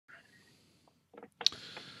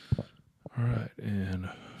All right, and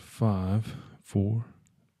 5, 4,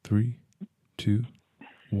 3, 2,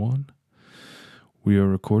 1. We are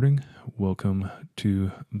recording. Welcome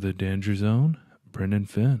to the Dangerzone, Brendan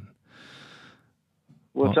Finn.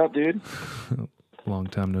 What's up, dude? Long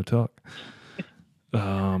time no talk.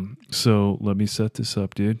 So let me set this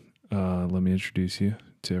up, dude. Let me introduce you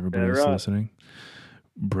to everybody that's listening.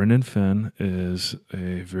 Brendan Finn is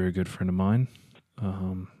a very good friend of mine.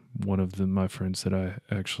 One of my friends that I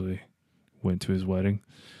actually went to his wedding,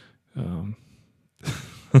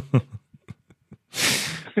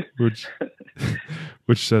 which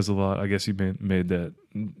says a lot. I guess he made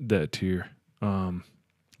that tier. No,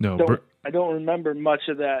 I don't remember much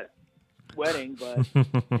of that wedding, but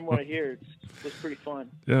from what I hear, it was pretty fun.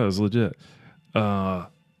 Yeah, it was legit.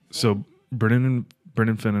 So Brendan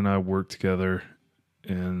Finn and I worked together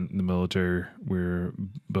in the military. We're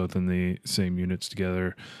both in the same units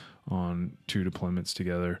together on 2 deployments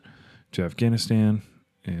together to Afghanistan,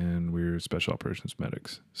 and we're special operations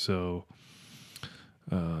medics. So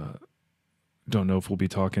don't know if we'll be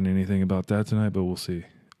talking anything about that tonight, but we'll see.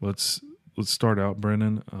 Let's start out,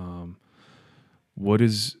 Brendan. What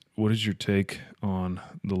is your take on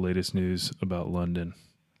the latest news about London,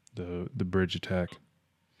 the bridge attack?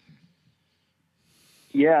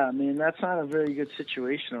 Yeah, I mean, that's not a very good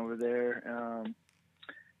situation over there.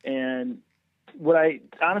 And what I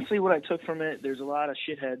took from it, there's a lot of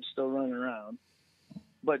shitheads still running around.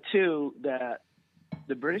 But 2, that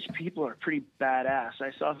the British people are pretty badass.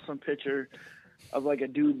 I saw some picture of like a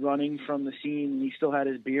dude running from the scene, and he still had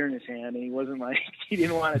his beer in his hand, and he wasn't like, he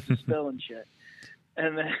didn't want it to spill and shit.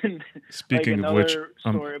 And then Speaking like of which,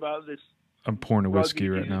 story about this, I'm pouring a whiskey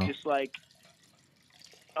right now. Just like,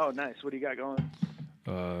 oh, nice. What do you got going?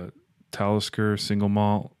 Talisker single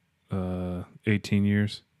malt, 18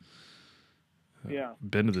 years. Yeah.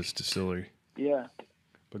 Been to this distillery. Yeah.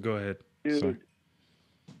 But go ahead. Dude. Sorry.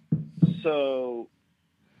 So,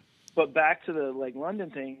 but back to the like London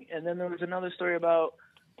thing, and then there was another story about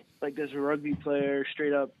like this rugby player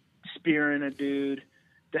straight up spearing a dude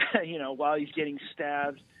that, while he's getting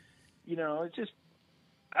stabbed. It's just,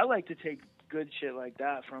 I like to take good shit like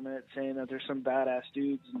that from it, saying that there's some badass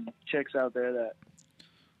dudes and chicks out there that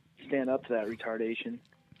stand up to that retardation.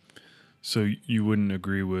 So you wouldn't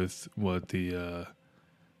agree with what the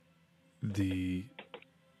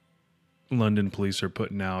London police are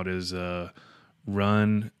putting out as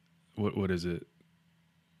run? What is it?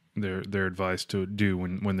 Their advice to do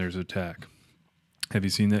when there's an attack. Have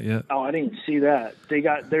you seen that yet? Oh, I didn't see that.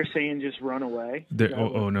 They're saying just run away.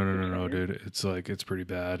 No, dude. It's pretty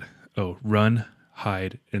bad. Oh, run,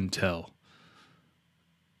 hide, and tell.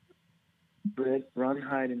 Run,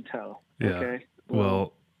 hide, and tell. Yeah. Okay.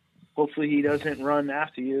 Well, hopefully he doesn't run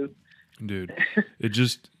after you. Dude, it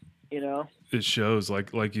just it shows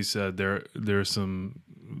like you said, there's some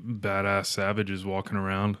badass savages walking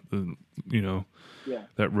around, yeah,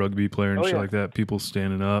 that rugby player and shit like that, people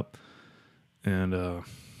standing up, and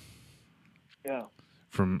yeah,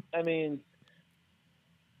 I mean,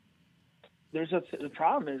 the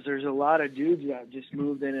problem is there's a lot of dudes that just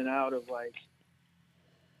moved in and out of like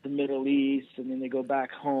the Middle East, and then they go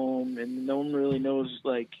back home, and no one really knows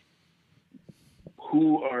like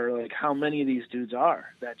who or like how many of these dudes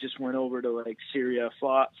are that just went over to like Syria,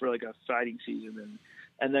 fought for like a fighting season,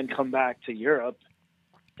 and then come back to Europe,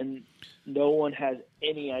 and no one has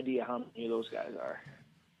any idea how many of those guys are.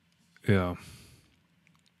 Yeah.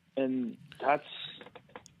 And that's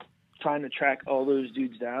trying to track all those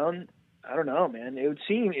dudes down. I don't know, man. It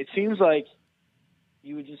seems like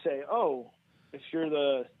you would just say, oh, if you're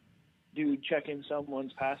the dude checking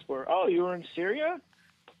someone's passport, oh, you were in Syria?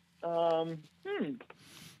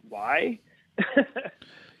 Why?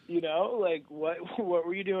 Like what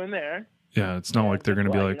were you doing there? Yeah, it's not like they're going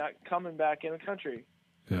to be like, you're not coming back in the country.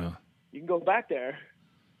 Yeah. You can go back there.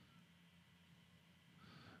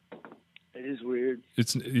 It is weird.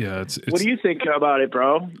 It's What do you think about it,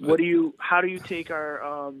 bro? How do you take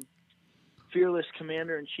our fearless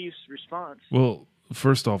commander-in-chief's response? Well,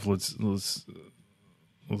 first off, let's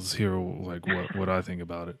hear like what I think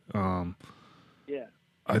about it. Yeah.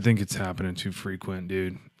 I think it's happening too frequent,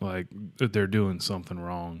 dude. Like they're doing something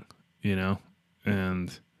wrong,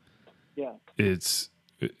 and yeah, it's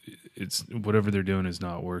whatever they're doing is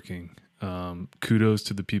not working. Kudos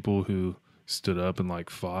to the people who stood up and like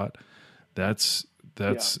fought. That's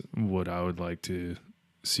what I would like to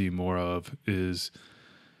see more of is,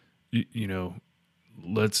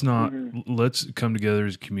 let's come together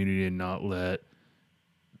as a community and not let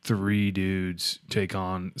 3 dudes take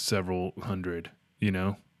on several hundred,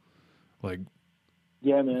 like,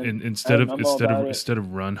 yeah, man. And instead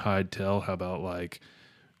of run, hide, tell, how about like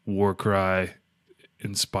war cry,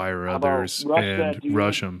 inspire How about others, rush and that dude?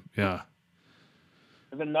 rush them. Yeah.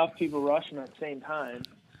 If enough people rush them at the same time,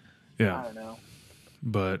 Yeah. I don't know.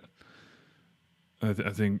 But I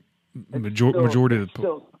think It's majority of the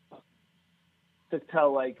still to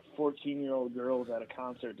tell like 14-year-old girls at a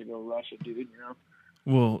concert to go rush a dude, you know?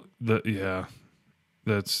 well,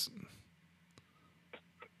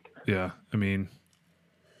 I mean,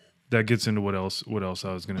 that gets into what else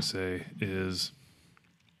I was gonna say is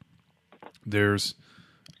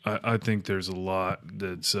I think there's a lot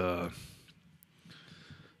that's that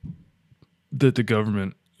the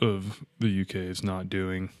government of the UK is not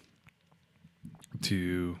doing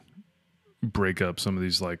to break up some of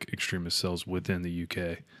these like extremist cells within the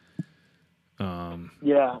UK.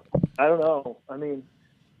 Yeah, I don't know. I mean,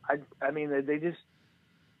 they just,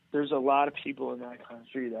 there's a lot of people in that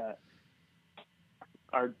country that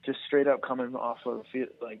are just straight up coming off of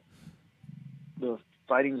like the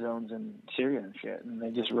fighting zones in Syria and shit, and they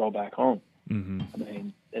just roll back home. Mm-hmm. I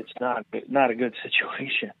mean, it's not a good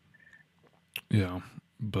situation. Yeah,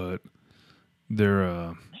 but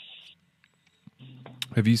they're.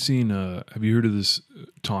 Have you heard of this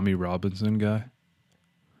Tommy Robinson guy?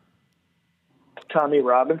 Tommy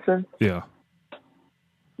Robinson? Yeah.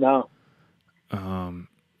 No.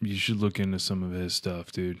 You should look into some of his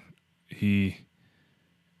stuff, dude. He's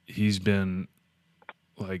been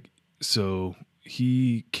like, so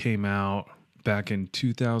he came out back in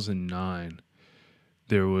 2009.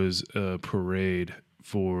 There was a parade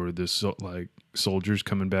for the soldiers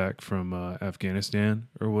coming back from Afghanistan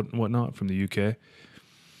or whatnot from the UK.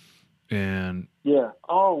 And yeah.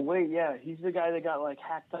 Oh wait, yeah, he's the guy that got like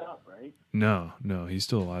hacked up, right? No, he's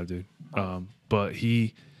still alive, dude. But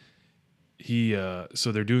he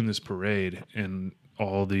so they're doing this parade, and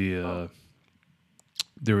all the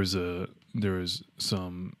there was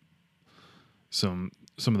some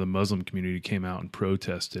of the Muslim community came out and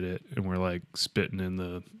protested it, and were like spitting in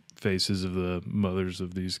the faces of the mothers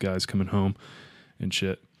of these guys coming home and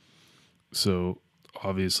shit. So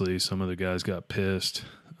obviously some of the guys got pissed,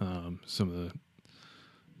 some of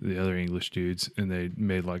the other English dudes, and they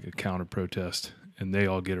made like a counter protest, and they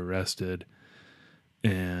all get arrested.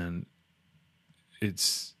 And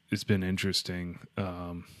it's been interesting.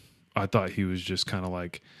 I thought he was just kind of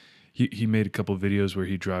like, he made a couple of videos where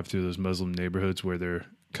he'd drive through those Muslim neighborhoods where they're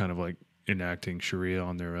kind of like enacting Sharia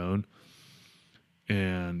on their own.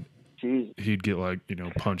 And Jeez. He'd get like,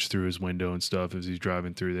 punched through his window and stuff as he's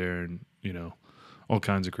driving through there, and, all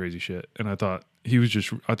kinds of crazy shit. And I thought he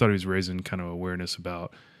was raising kind of awareness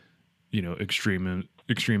about,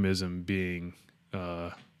 extremism being,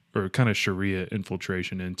 or kind of Sharia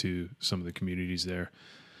infiltration into some of the communities there.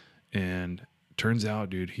 And turns out,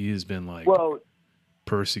 dude, he has been like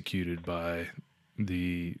persecuted by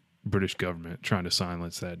the British government trying to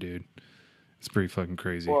silence that dude. It's pretty fucking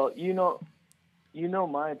crazy. Well, you know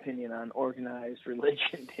my opinion on organized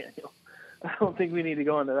religion, Daniel. I don't think we need to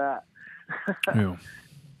go into that. Yeah.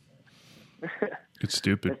 It's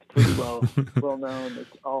stupid. It's pretty well known.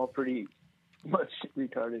 It's all pretty much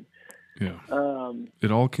retarded. Yeah.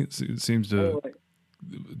 It seems to. Anyway.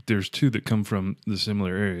 There's two that come from the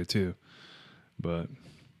similar area too, but.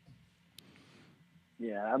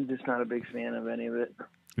 Yeah, I'm just not a big fan of any of it.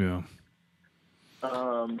 Yeah.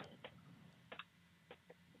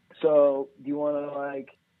 So, do you want to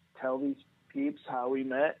tell these peeps how we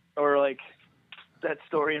met, or that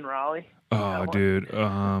story in Raleigh? Oh, dude.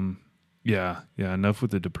 Yeah. Enough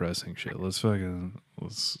with the depressing shit. Let's.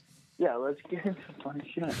 Yeah, let's get into fun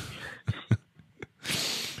shit.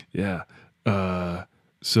 Yeah.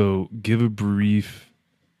 So give a brief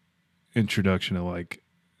introduction to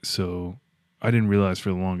so I didn't realize for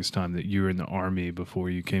the longest time that you were in the Army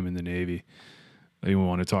before you came in the Navy. You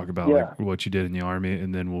want to talk about what you did in the Army,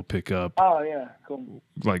 and then we'll pick up. Oh yeah, cool.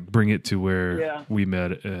 Bring it to where we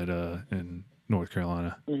met at in North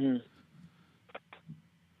Carolina. Mm-hmm.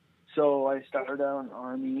 So I started out in the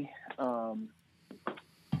Army,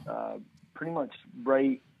 pretty much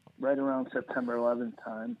right around September 11th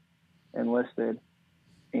time, enlisted,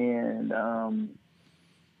 and I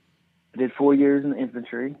did 4 years in the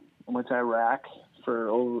infantry. I went to Iraq for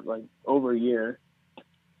over a year.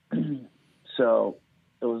 So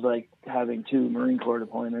it was like having 2 Marine Corps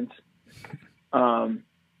deployments.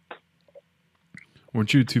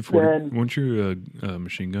 Weren't you 240? Weren't you a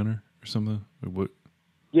machine gunner or something? Or what?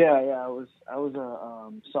 Yeah. I was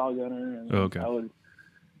a saw gunner, and okay. I would,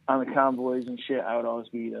 on the convoys and shit, I would always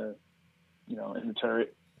be in the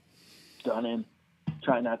turret, gunning,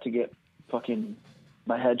 trying not to get fucking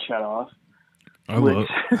my head shot off, which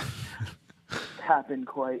happened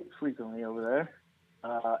quite frequently over there.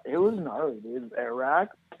 It was gnarly, dude. Iraq,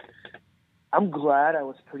 I'm glad I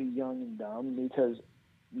was pretty young and dumb, because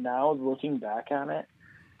now looking back on it,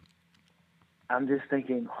 I'm just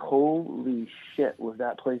thinking, holy shit, was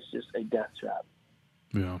that place just a death trap?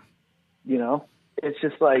 Yeah. You know, it's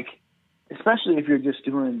just like, especially if you're just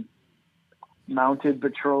doing mounted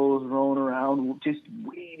patrols, rolling around, just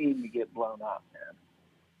waiting to get blown up,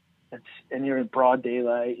 man. And you're in broad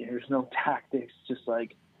daylight, and there's no tactics, just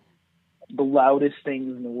like the loudest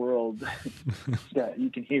things in the world that you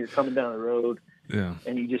can hear coming down the road. Yeah.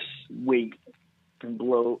 And you just wait and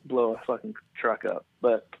blow a fucking truck up.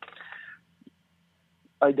 But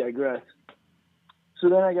I digress. So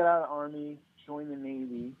then I got out of the Army, joined the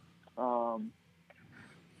Navy,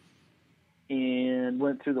 and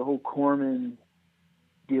went through the whole corpsman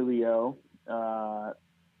dealio.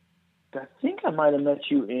 I think I might have met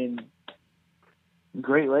you in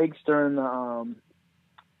Great Lakes during the,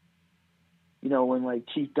 when like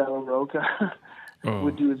Chief Della Roca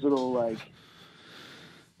would do his little like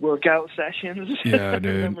workout sessions. Yeah,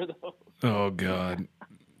 dude. Remember those? Oh God.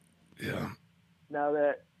 Yeah. Now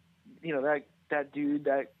that that dude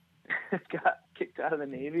that got kicked out of the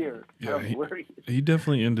Navy, or yeah, he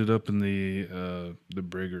definitely ended up in the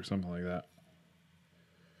brig or something like that.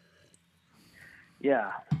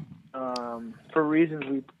 Yeah. For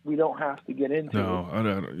reasons we don't have to get into. No, I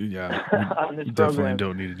don't. Yeah, on this definitely program.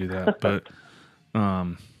 don't need to do that. But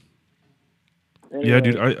anyway, yeah,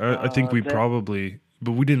 dude, I think we probably,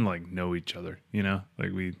 but we didn't like know each other. You know,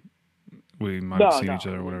 like we might have seen each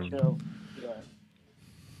other or whatever. Yeah.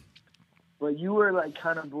 But you were like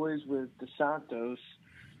kind of boys with DeSantos,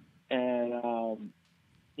 and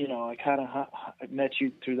I kind of met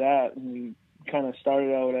you through that, and we kind of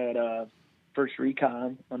started out at First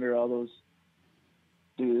Recon under all those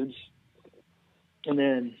dudes. And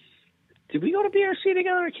then, did we go to BRC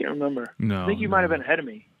together? I can't remember. No. I think you might have been ahead of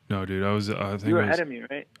me. No, dude. I think you were ahead of me,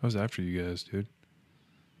 right? I was after you guys, dude.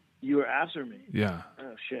 You were after me? Yeah.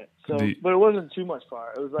 Oh, shit. So, but it wasn't too much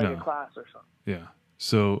far. It was like a class or something. Yeah.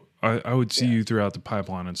 So, I would see you throughout the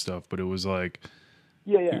pipeline and stuff, but it was like...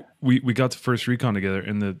 Yeah. We got to First Recon together,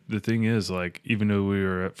 and the thing is, like, even though we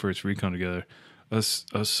were at First Recon together, us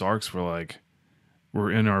Sarks were like,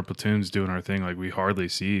 we're in our platoons doing our thing. Like, we hardly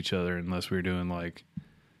see each other unless we're doing like,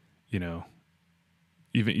 even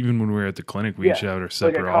when we were at the clinic, we each had our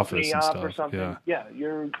separate like office and stuff. Or something. Yeah,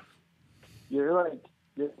 you're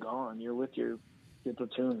gone. You're with your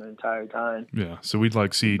platoon the entire time. Yeah, so we'd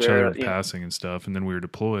like see each other in passing and stuff, and then we were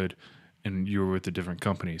deployed, and you were with a different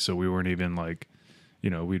company, so we weren't even like,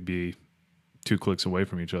 we'd be 2 clicks away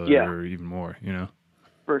from each other or even more.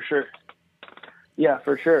 For sure. Yeah,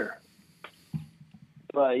 for sure.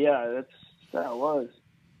 But yeah, that's how it was.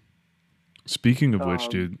 Speaking of which,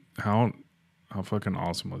 dude, how fucking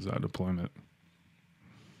awesome was that deployment?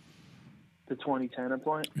 The 2010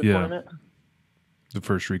 deployment? Yeah. The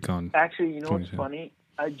First Recon. Actually, you know what's funny?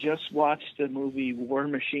 I just watched the movie War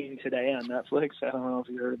Machine today on Netflix. I don't know if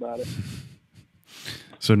you heard about it.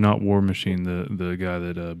 So not War Machine, the guy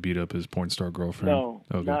that beat up his porn star girlfriend? No,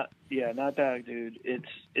 not that dude.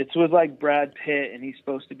 It's with like Brad Pitt, and he's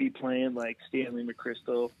supposed to be playing like Stanley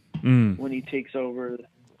McChrystal when he takes over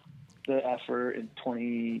the effort in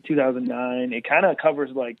 2009. It kind of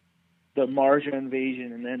covers like the Marja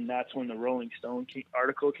invasion, and then that's when the Rolling Stone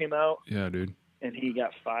article came out. Yeah, dude. And he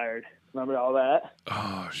got fired. Remember all that?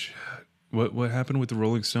 Oh shit! What happened with the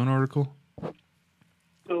Rolling Stone article?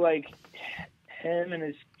 So like, him and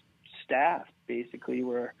his staff basically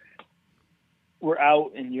were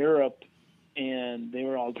out in Europe, and they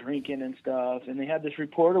were all drinking and stuff, and they had this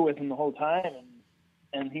reporter with him the whole time,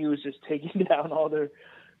 and he was just taking down all their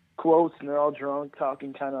quotes, and they're all drunk,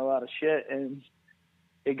 talking kind of a lot of shit, and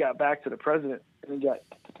it got back to the president, and he got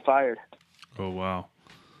fired. Oh wow!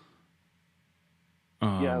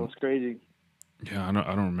 Yeah, it was crazy. Yeah, I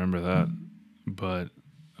don't remember that, but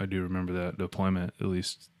I do remember that deployment, at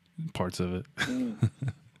least parts of it.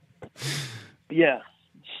 Yeah.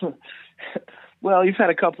 Well, you've had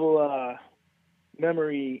a couple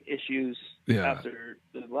memory issues after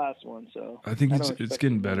the last one, so I think it's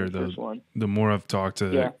getting better though. The more I've talked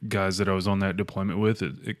to guys that I was on that deployment with,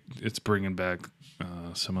 it's bringing back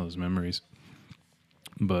some of those memories.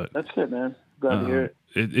 But that's good, man. Glad to hear it.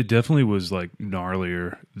 It definitely was like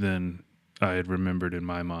gnarlier than I had remembered in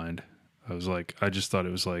my mind. I just thought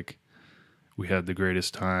it was like we had the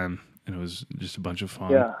greatest time, and it was just a bunch of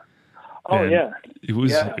fun. Yeah. Oh, and yeah. It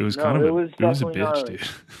was a bitch, dude.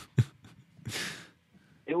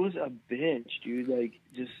 It was a bitch, dude. Like,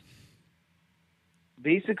 just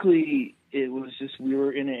basically, it was just we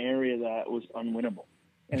were in an area that was unwinnable,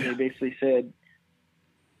 and they basically said,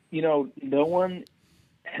 no one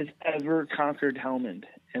has ever conquered Helmand,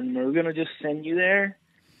 and we're gonna just send you there,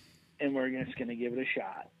 and we're just gonna give it a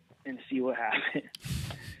shot and see what happens.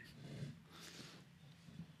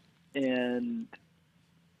 And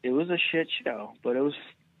it was a shit show, but it was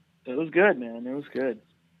good, man. It was good.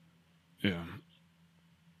 Yeah.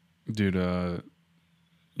 Dude,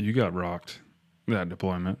 you got rocked that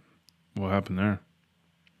deployment. What happened there?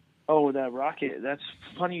 Oh, that rocket. That's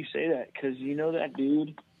funny you say that, because you know that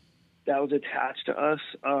dude that was attached to us,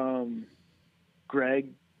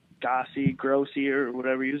 Greg Grossi or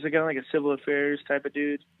whatever. He was kind of like a civil affairs type of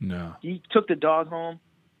dude. No. He took the dog home.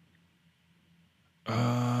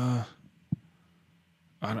 I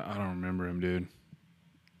don't remember him, dude.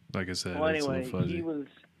 Like I said, Well, it's a anyway, little fuzzy.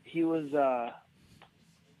 he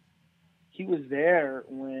was there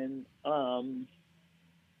when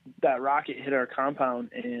that rocket hit our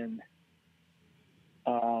compound, and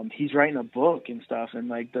he's writing a book and stuff, and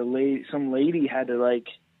like some lady had to like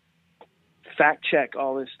fact check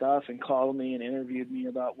all this stuff and called me and interviewed me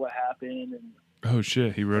about what happened. And oh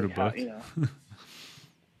shit, he wrote a book.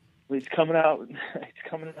 It's coming out. It's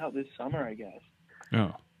coming out this summer, I guess.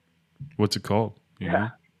 Oh, what's it called? You know?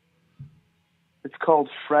 It's called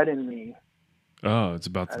Fred and Me. Oh, it's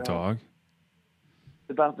about the dog. It's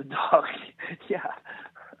about the dog. Yeah.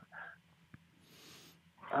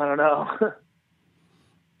 I don't know.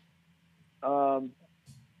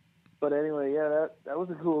 But anyway, yeah, that was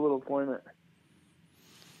a cool little appointment.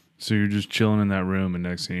 So you're just chilling in that room, and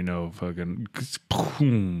next thing you know, fucking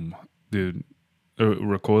boom, dude.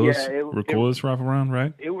 Recoilless wrap around,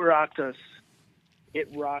 right? It rocked us.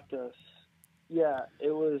 Yeah,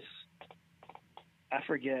 it was. I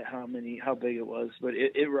forget how big it was, but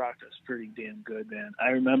it rocked us pretty damn good, man. I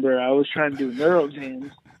remember I was trying to do neuro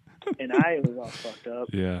exams, and I was all fucked up.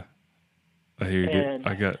 Yeah, I hear you. Dude.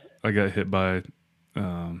 I got hit by,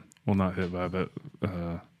 well, not hit by, but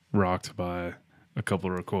rocked by a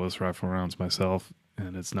couple of recoilless rifle rounds myself,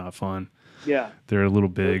 and it's not fun. Yeah, they're a little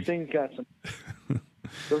big. Those things got some.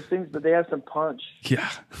 Those things, but they have some punch. Yeah,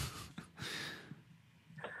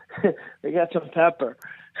 they got some pepper.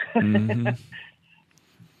 Mm-hmm.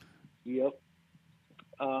 Yep.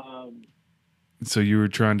 So you were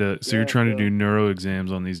trying to. So you're trying to do neuro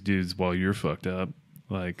exams on these dudes while you're fucked up,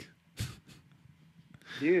 like.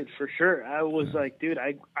 Dude, for sure. I was like, dude,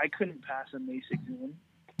 I couldn't pass a MACE exam.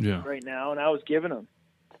 Yeah. Right now, and I was giving them.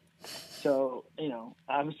 So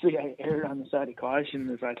obviously, I erred on the side of caution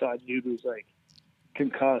if I thought dude was like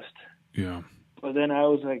concussed. Yeah. But then I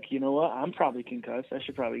was like, you know what? I'm probably concussed. I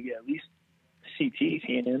should probably get at least CT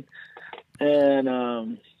scanning. And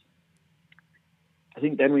I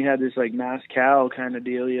think then we had this like mass cow kind of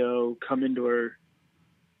dealio come into our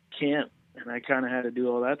camp, and I kind of had to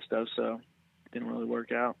do all that stuff, so it didn't really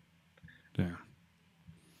work out. Yeah.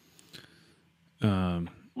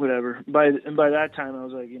 Whatever. By that time, I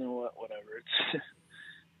was like, you know what? Whatever.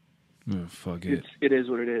 It's fuck it. It is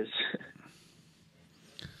what it is.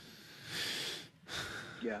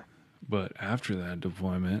 Yeah. But after that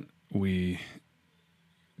deployment, we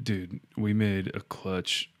made a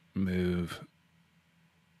clutch move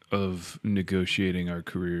of negotiating our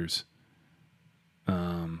careers.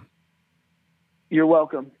 You're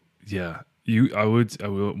welcome. Yeah. I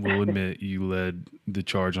will admit you led the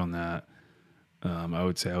charge on that. I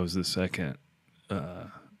would say I was the second, the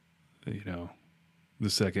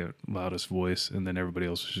second loudest voice, and then everybody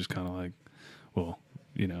else was just kind of like, well,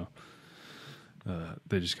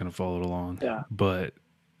 they just kind of followed along. Yeah. But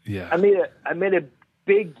yeah, I made a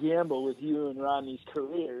big gamble with you and Rodney's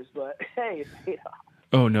careers, but hey, it paid off.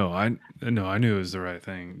 Oh no, I knew it was the right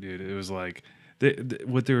thing, dude. It was like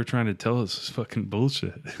what they were trying to tell us was fucking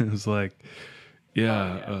bullshit. It was like,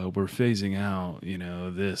 we're phasing out,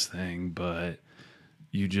 this thing, but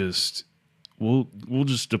we'll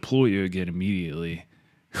just deploy you again immediately.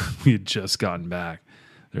 We had just gotten back.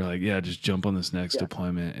 They're like, yeah, just jump on this next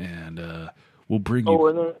deployment, and we'll bring you. Oh,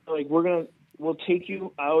 and then like we'll take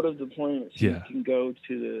you out of deployment so you can go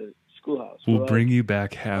to the schoolhouse. We'll bring you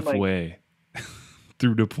back halfway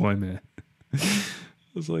through deployment. I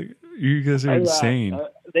was like, you guys are insane.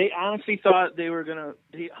 They honestly thought we were gonna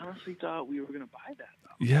buy that.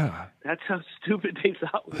 Though. Yeah, that's how stupid they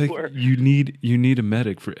thought we were. You need a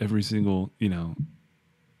medic for every single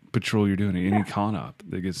patrol you're doing, any con op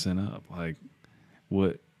that gets sent up. Like,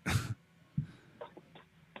 what?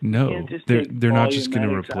 No, they're not just going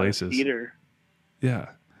to replace us. Yeah.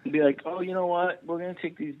 Be like, oh, you know what? We're going to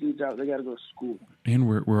take these dudes out. They got to go to school. And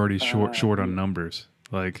we're already short on numbers.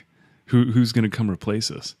 Like, who's going to come replace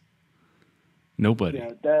us? Nobody.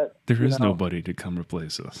 Yeah, there is nobody to come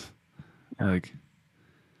replace us. Like,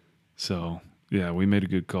 so yeah, we made a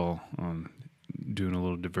good call on doing a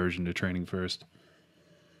little diversion to training first.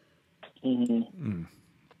 Mm-hmm.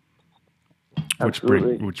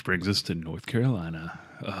 Which brings us to North Carolina.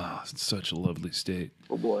 Oh, it's such a lovely state.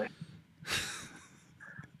 Oh boy.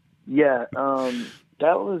 Yeah,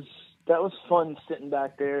 that was fun sitting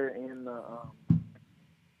back there in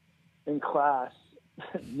class,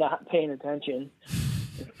 not paying attention,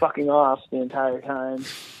 and fucking off the entire time,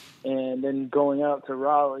 and then going out to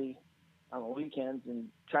Raleigh on the weekends and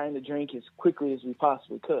trying to drink as quickly as we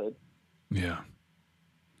possibly could. Yeah.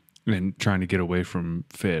 And trying to get away from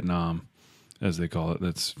Vietnam, as they call it.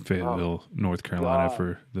 That's Fayetteville, North Carolina, God.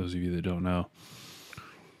 for those of you that don't know.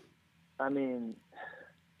 I mean,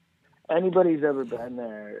 anybody's ever been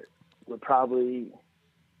there would probably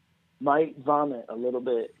might vomit a little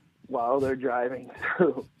bit while they're driving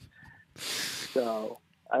through. So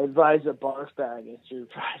I advise a barf bag as you're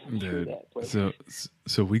driving through that place.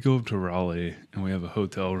 So we go up to Raleigh and we have a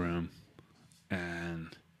hotel room,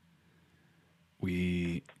 and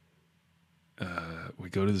we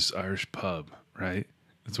go to this Irish pub, right?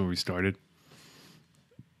 That's where we started.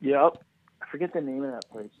 Yep. I forget the name of that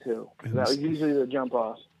place too. That was usually the jump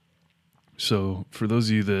off. So for those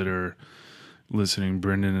of you that are listening,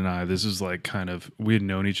 Brendan and I, this is like kind of, we had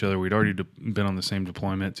known each other. We'd already been on the same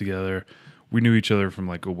deployment together. We knew each other from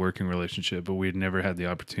like a working relationship, but we had never had the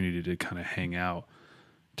opportunity to kind of hang out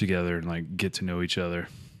together and like get to know each other.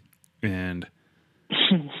 And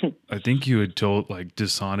I think you had told, like,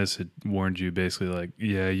 Dishonest had warned you basically like,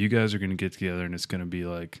 yeah, you guys are going to get together and it's going to be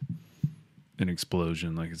like an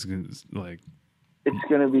explosion. Like it's going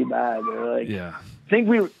to be bad. They're like, yeah. I think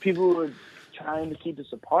people were trying to keep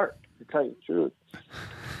us apart, to tell you the truth.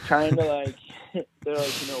 Trying to like, they're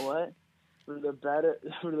like, you know what? For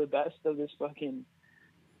the best of this fucking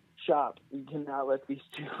shop, we cannot let these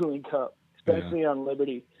two link up, especially on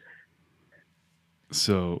Liberty.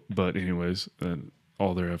 So, but anyways,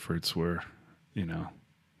 all their efforts were,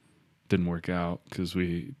 didn't work out because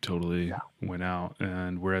we totally went out,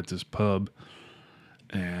 and we're at this pub,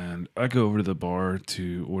 and I go over to the bar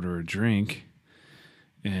to order a drink,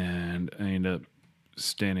 and I end up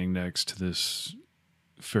standing next to this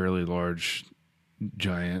fairly large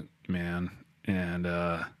giant man, and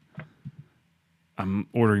I'm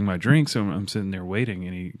ordering my drink, so I'm sitting there waiting,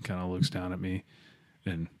 and he kind of looks down at me,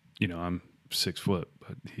 and I'm 6 foot,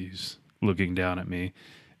 but he's looking down at me,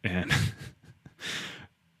 and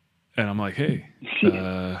and I'm like, hey,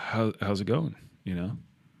 how's it going?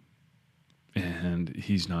 And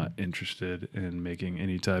he's not interested in making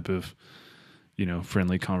any type of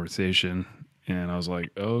friendly conversation. And I was like,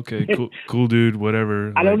 oh, okay, cool dude,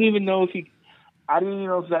 whatever. I don't even know if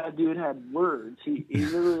that dude had words. He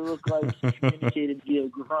literally looked like he communicated via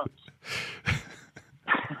grunts.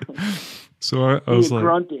 So I was like,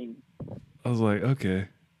 grunting. I was like, okay,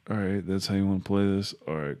 all right, that's how you want to play this?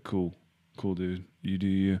 All right, cool, dude. You do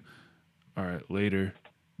you. All right, later,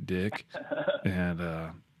 dick. And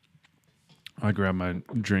I grabbed my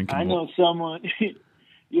drink. I know someone.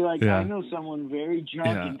 You're like, I know someone very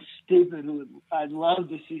drunk and stupid who I'd love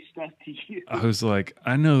to see stuff to you. I was like,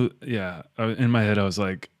 I know, in my head, I was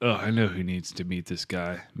like, oh, I know who needs to meet this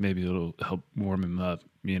guy. Maybe it'll help warm him up,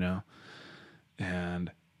 And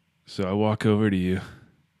so I walk over to you,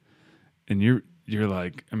 and you're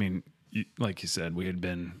like, I mean, like you said, we had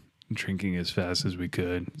been drinking as fast as we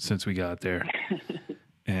could since we got there.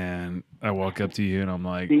 And I walk up to you, and I'm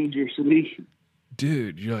like, dangerously.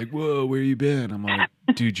 Dude, you're like, whoa, where you been? I'm like,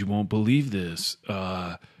 dude, you won't believe this.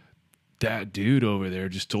 That dude over there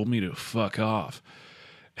just told me to fuck off.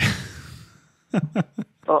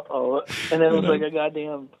 Uh-oh. And it was like a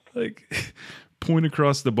goddamn... Like, point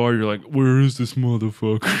across the bar, you're like, where is this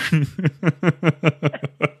motherfucker?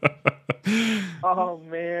 Oh,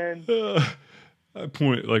 man. I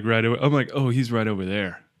point, like, right away. I'm like, oh, he's right over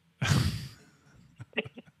there.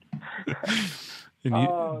 And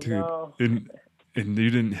no. And you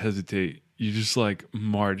didn't hesitate. You just like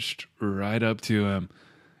marched right up to him,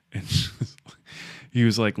 and he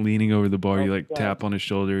was like leaning over the bar. You like tap on his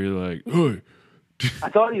shoulder. You're like, hey. I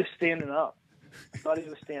thought he was standing up.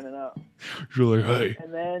 You're like, hey.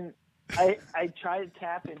 And then I tried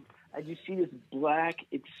tapping. I just see this black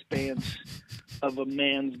expanse of a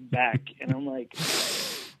man's back, and I'm like,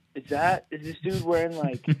 is this dude wearing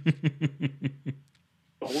like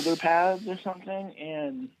shoulder pads or something?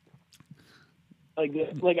 And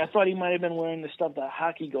like I thought he might have been wearing the stuff that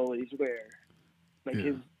hockey goalies wear. Like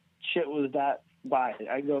his shit was that wide.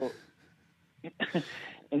 I go,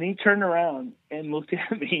 and he turned around and looked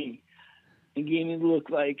at me and gave me the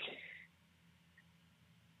look like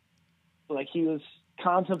he was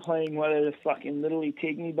contemplating whether to fucking literally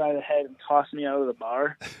take me by the head and toss me out of the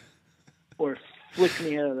bar or flicked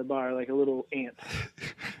me out of the bar like a little ant.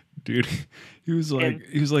 Dude, he was like an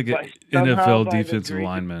Somehow, NFL by the defensive grace of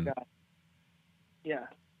lineman. God. Yeah.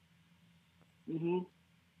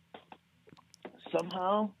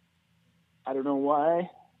 Somehow, I don't know why,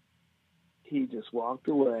 he just walked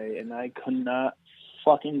away, and I could not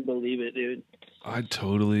fucking believe it, dude. I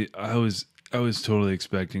was totally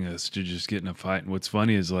expecting us to just get in a fight. And what's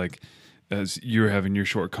funny is, like, as you were having your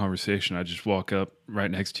short conversation, I just walk up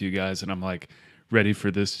right next to you guys, and I'm like ready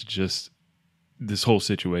for this whole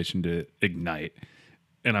situation to ignite.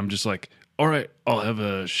 And I'm just like, all right, I'll have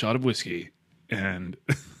a shot of whiskey. And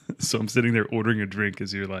so I'm sitting there ordering a drink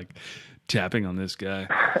as you're like tapping on this guy.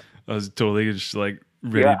 I was totally just like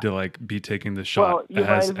ready to like be taking the shot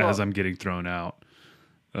as I'm getting thrown out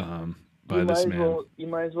by this man. You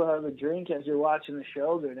might as well have a drink as you're watching the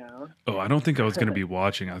show go down. Oh, I don't think I was going to be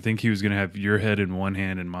watching. I think he was going to have your head in one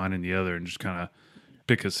hand and mine in the other, and just kind of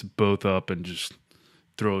pick us both up and just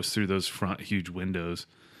throw us through those front huge windows.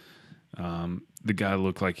 The guy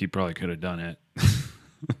looked like he probably could have done it.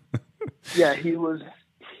 Yeah, he was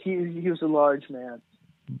a large man.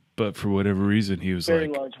 But for whatever reason, he was Very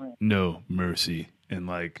like, large man. no mercy. And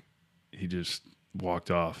like, he just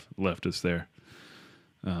walked off, left us there.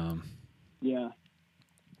 Yeah.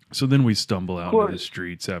 So then we stumble out into the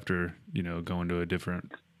streets after, going to a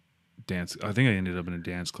different dance. I think I ended up in a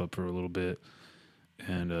dance club for a little bit.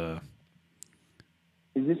 And,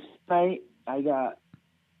 is this night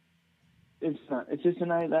is this the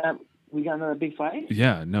night that we got another big fight?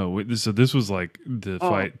 Yeah, no. So this was like the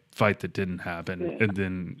fight that didn't happen. Yeah. And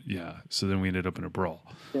then, so then we ended up in a brawl.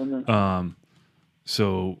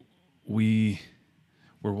 So we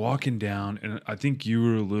were walking down, and I think you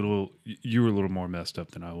were a little more messed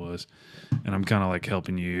up than I was. And I'm kind of like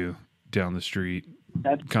helping you down the street,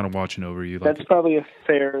 kind of watching over you. That's probably a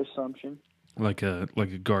fair assumption. Like a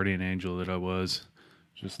guardian angel that I was,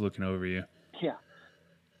 just looking over you. Yeah.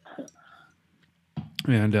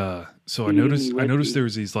 And so I noticed there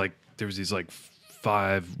was these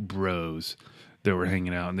 5 bros that were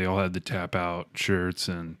hanging out, and they all had the tap out shirts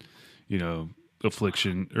and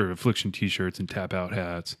affliction t-shirts and tap out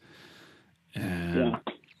hats, and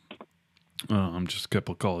just a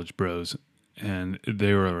couple of college bros, and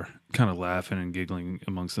they were kind of laughing and giggling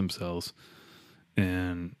amongst themselves,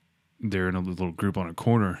 and they're in a little group on a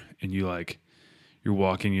corner, and you're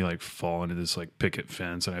walking, you like fall into this like picket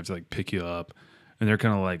fence, and I have to like pick you up. And they're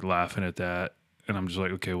kind of like laughing at that. And I'm just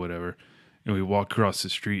like, okay, whatever. And we walk across the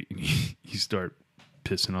street, and you start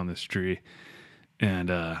pissing on this tree.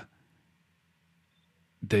 And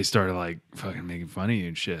they started like fucking making fun of you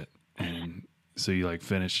and shit. And so you like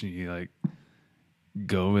finish, and you like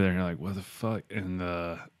go over there, and you're like, what the fuck? And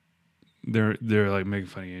they're like making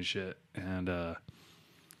fun of you and shit. And I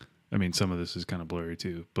mean, some of this is kind of blurry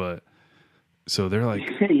too. But so they're like,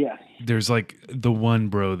 yeah. There's like the one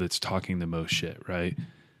bro that's talking the most shit, right?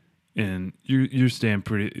 And you're staying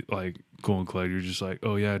pretty like cool and collected. You're just like,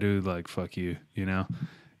 oh yeah, dude, like fuck you,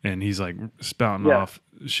 And he's like spouting off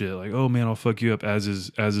shit like, oh man, I'll fuck you up, as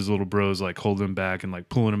his little bros like holding him back and like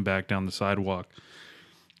pulling him back down the sidewalk.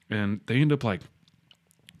 And they end up like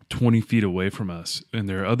 20 feet away from us, and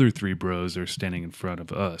their other 3 bros are standing in front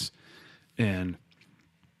of us. And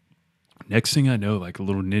next thing I know, like a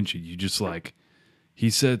little ninja, you just like, he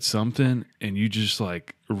said something, and you just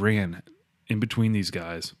like ran in between these 3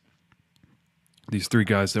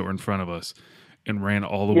 guys that were in front of us, and ran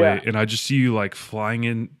all the way. And I just see you like flying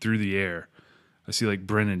in through the air. I see like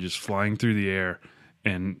Brennan just flying through the air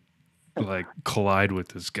and like collide with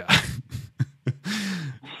this guy.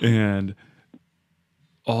 And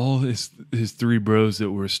all his 3 bros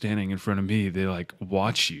that were standing in front of me, they like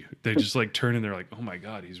watch you. They just like turn, and they're like, oh my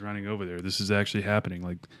God, he's running over there. This is actually happening.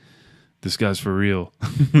 Like, this guy's for real.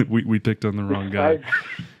 we picked on the wrong guy.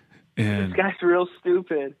 And this guy's real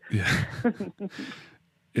stupid. Yeah.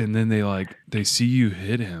 And then they see you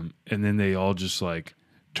hit him, and then they all just like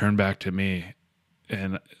turn back to me.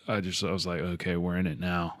 And I was like, okay, we're in it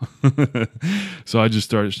now. So I just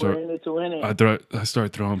started we're in it to win it. I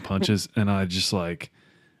start throwing punches, and I just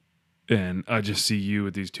see you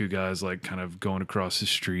with these 2 guys like kind of going across the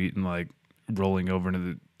street and like rolling over into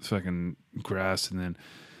the fucking grass. And then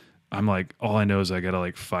I'm like, all I know is I gotta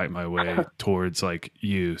like fight my way towards like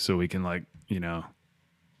you, so we can like,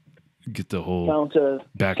 get the whole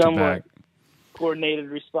back to back coordinated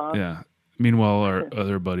response. Yeah. Meanwhile, our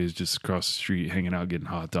other buddies just across the street hanging out getting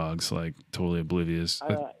hot dogs, like totally oblivious.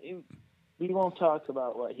 We won't talk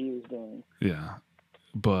about what he was doing. Yeah.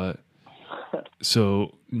 But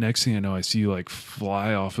so next thing I know, I see you like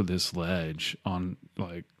fly off of this ledge onto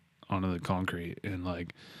the concrete, and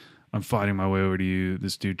like I'm fighting my way over to you.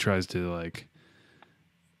 This dude tries to like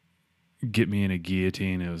get me in a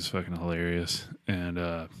guillotine. It was fucking hilarious.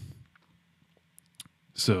 And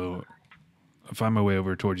so I find my way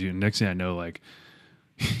over towards you. And next thing I know, like,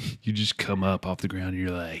 you just come up off the ground and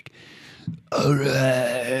you're like, all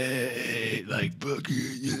right, like, fuck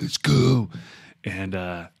it, yeah, let's go. And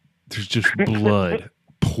there's just blood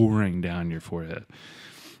pouring down your forehead.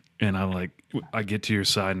 And I get to your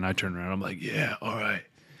side and I turn around. I'm like, yeah, all right.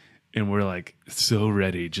 And we're like so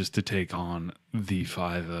ready just to take on the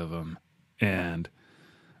 5 of them. And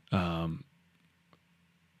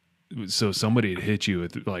so somebody had hit you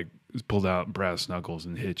with, like, pulled out brass knuckles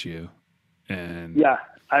and hit you. And yeah,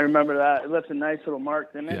 I remember that. It left a nice little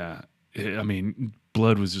mark, didn't it? yeah. I mean,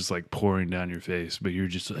 blood was just like pouring down your face, but you're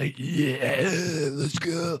just like, yeah, let's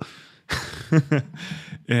go.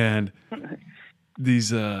 And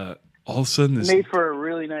these, all of a sudden, this made for a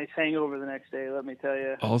really nice hangover the next day, let me tell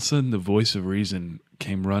you. All of a sudden, the voice of reason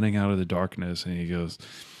came running out of the darkness, and he goes,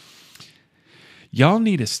 y'all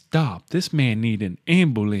need to stop. This man need an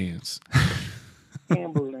ambulance.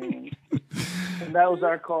 Ambulance. And that was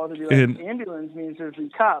our call to be like, ambulance means there's the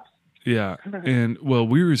cops. Yeah. And well,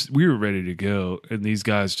 we were ready to go, and these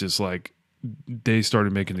guys just like, they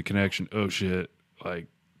started making the connection. Oh shit, like,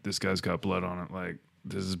 this guy's got blood on it, like,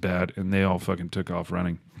 this is bad. And they all fucking took off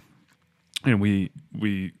running. And we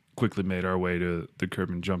quickly made our way to the curb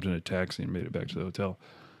and jumped in a taxi and made it back to the hotel.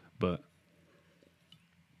 But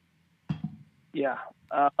yeah,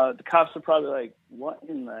 the cops are probably like, what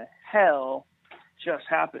in the hell just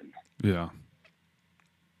happened? Yeah.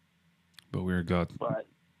 But we were gone. But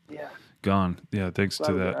yeah. Gone. Yeah, thanks Glad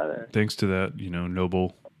to we got that. there. Thanks to that,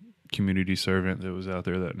 noble community servant that was out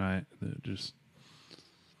there that night. That just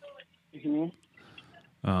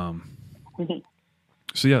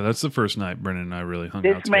So yeah, that's the first night Brennan and I really hung out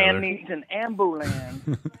together. This man needs an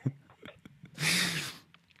ambulance.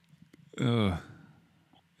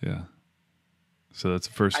 Yeah. So that's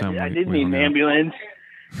the first time I we did need hung an out. ambulance.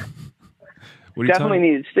 What are you Definitely talking?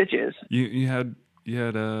 needed stitches. You had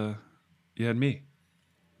me.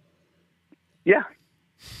 Yeah.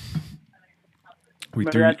 We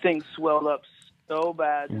Remember threw that thing swelled up so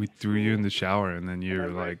bad. we threw you in the shower, and then you were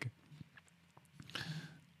like,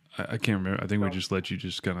 I can't remember. I think we just let you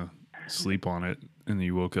just kind of sleep on it, and then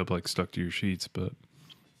you woke up like stuck to your sheets. But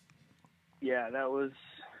yeah, that was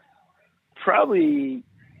probably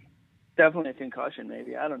definitely a concussion.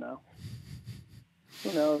 Maybe, I don't know.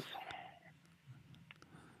 Who knows?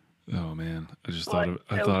 oh man, I just But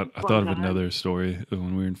I it thought was a of fun time. another story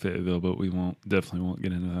when we were in Fayetteville, but we definitely won't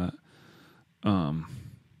get into that.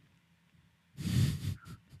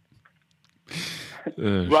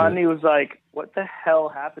 Rodney was like, "What the hell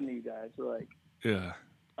happened to you guys?" We're like, yeah.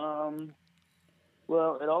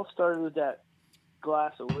 Well, it all started with that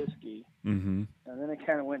glass of whiskey, Mm-hmm. and then it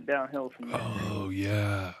kind of went downhill from there. Oh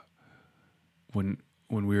yeah. When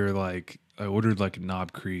we were like, I ordered like a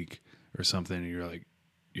Knob Creek or something, and you're like,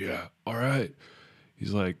 yeah, all right.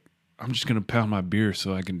 He's like, I'm just gonna pound my beer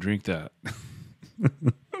so I can drink that.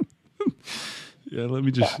 Yeah, let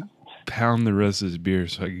me just pound the rest of this beer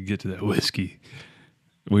so I can get to that whiskey.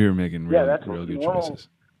 We were making real good choices.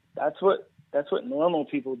 That's what normal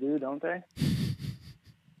people do, don't they?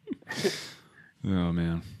 Oh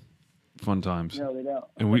man, fun times. No, they don't.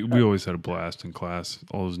 And we always had a blast in class.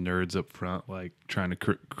 All those nerds up front, like trying to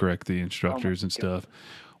correct the instructors and stuff.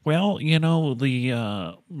 Well, the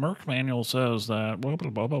Merck manual says that blah blah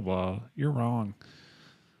blah blah blah. You're wrong.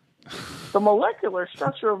 The molecular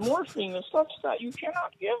structure of morphine is such that you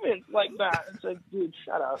cannot give it like that. It's like, dude,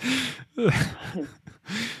 shut up.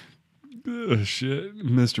 Oh, shit.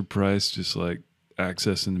 Mr. Price just like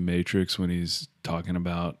accessing the Matrix when he's talking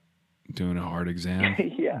about doing a heart exam.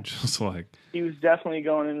 Yeah. Just like. He was definitely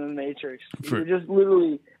going into the Matrix. He was just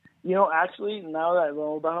literally, actually, now that I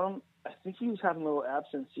know about him, I think he was having little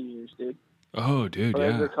absence seizures, dude. Oh, dude, Or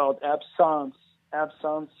yeah. as they're called, absence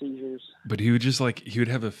seizures. But he would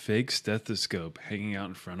have a fake stethoscope hanging out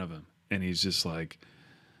in front of him. And he's just like,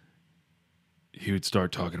 he would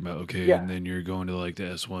start talking about, okay, Yeah. and then you're going to like the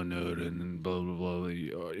S1 node and then blah, blah, blah.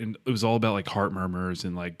 And it was all about like heart murmurs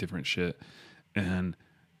and like different shit. And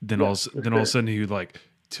then all of a sudden he would like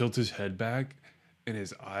tilt his head back and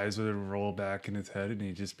his eyes would roll back in his head and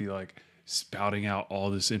he'd just be like spouting out all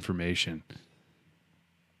this information.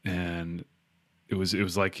 And it was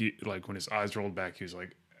like when his eyes rolled back, he was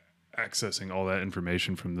like accessing all that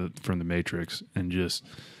information from the Matrix and just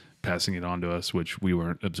passing it on to us, which we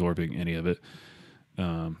weren't absorbing any of it.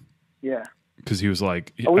 Yeah. Because he was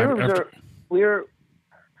like, we were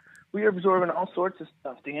absorbing all sorts of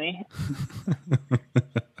stuff, Danny.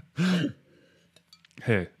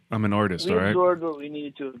 Hey, I'm an artist, We all right? absorbed what we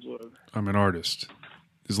needed to absorb. I'm an artist.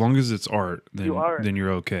 As long as it's art, then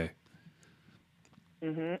you're okay.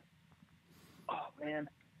 Mhm. Oh man,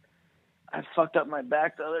 I fucked up my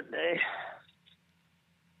back the other day.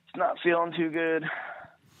 It's not feeling too good.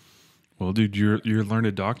 Well, dude, you're a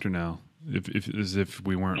learned doctor now. As if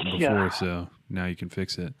we weren't before, so now you can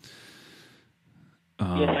fix it.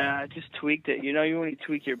 Yeah, I just tweaked it. You know, when you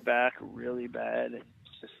tweak your back really bad, it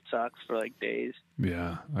just sucks for like days.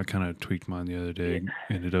 Yeah, I kind of tweaked mine the other day.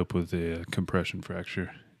 Yeah. Ended up with a compression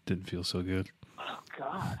fracture. Didn't feel so good. Oh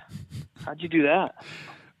God, how'd you do that?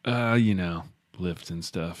 You know, lift and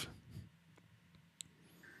stuff.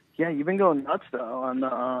 Yeah, you've been going nuts though on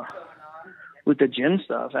the with the gym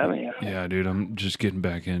stuff, haven't you? Yeah, dude, I'm just getting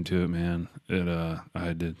back into it, man. I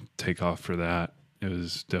had to take off for that. It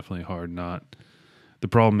was definitely hard. The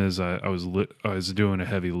problem is I was doing a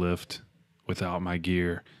heavy lift without my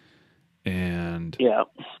gear, and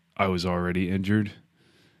I was already injured,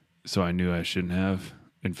 so I knew I shouldn't have.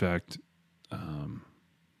 In fact, the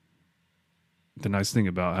nice thing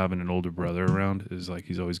about having an older brother around is like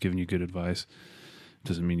he's always giving you good advice.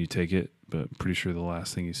 Doesn't mean you take it, but I'm pretty sure the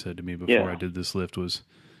last thing he said to me before I did this lift was,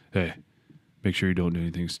 "Hey, make sure you don't do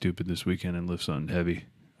anything stupid this weekend and lift something heavy."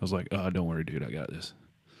 I was like, "Oh, don't worry, dude, I got this."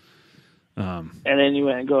 And then you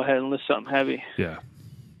went and go ahead and lift something heavy. Yeah.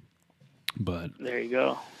 But there you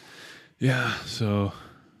go. Yeah, so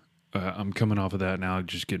I'm coming off of that now,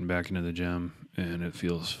 just getting back into the gym, and it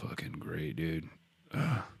feels fucking great, dude.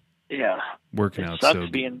 Yeah. Working out sucks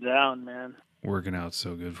being down, man. Working out's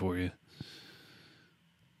so good for you.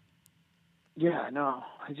 Yeah, I know.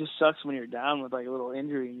 It just sucks when you're down with like a little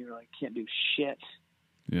injury and you're like can't do shit.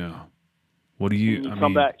 Yeah. What do you?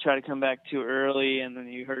 Try to come back too early, and then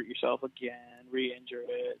you hurt yourself again, re-injure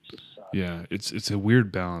it. It just sucks. Yeah, it's a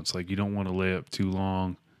weird balance. Like you don't want to lay up too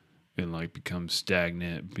long and like become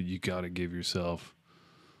stagnant, but you got to give yourself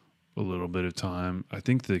a little bit of time. I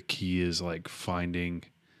think the key is like finding,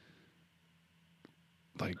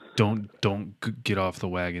 like don't get off the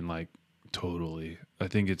wagon like totally. I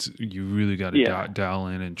think you really got to dial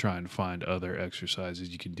in and try and find other exercises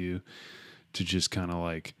you can do to just kind of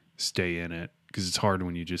like stay in it, because it's hard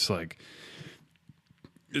when you just like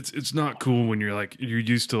it's not cool when you're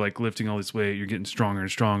used to like lifting all this weight, you're getting stronger and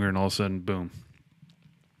stronger, and all of a sudden boom,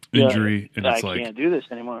 injury, and it's like I can't do this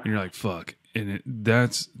anymore. And you're like fuck, and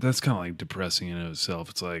that's kind of like depressing in of itself.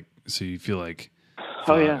 It's like, so you feel like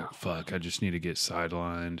fuck, I just need to get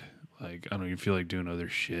sidelined. Like I don't even feel like doing other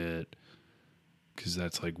shit, because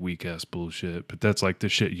that's like weak ass bullshit. But that's like the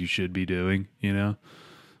shit you should be doing, you know.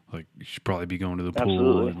 Like, you should probably be going to the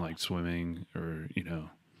pool and, like, swimming or, you know,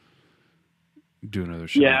 doing other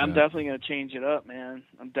shit. Yeah, like I'm definitely going to change it up, man.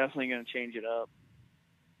 I'm definitely going to change it up.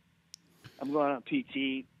 I'm going on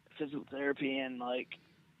PT, physical therapy, in, like,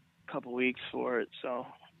 a couple weeks for it, so.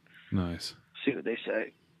 Nice. See what they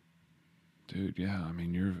say. Dude, yeah, I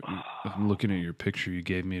mean, I'm looking at your picture you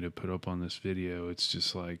gave me to put up on this video. It's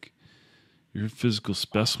just, like, you're a physical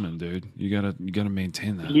specimen, dude. You gotta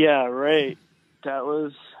maintain that. Yeah, right. That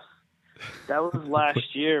was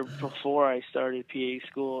last year before I started PA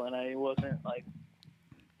school, and I wasn't like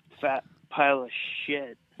fat pile of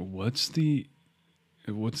shit. What's the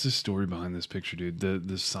story behind this picture, dude?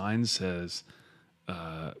 The sign says,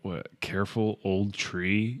 careful old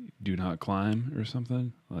tree, do not climb, or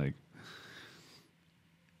something like.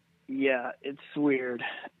 Yeah, it's weird.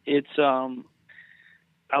 It's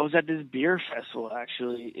I was at this beer festival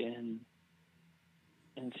actually in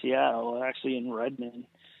Seattle, actually in Redmond.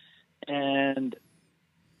 And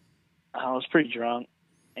I was pretty drunk,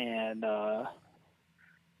 and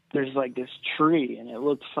there's like this tree, and it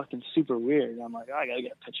looked fucking super weird. I'm like, I gotta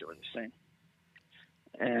get a picture of this thing.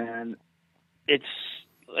 And it's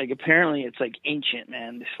like, apparently it's like ancient,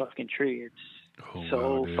 man, this fucking tree. It's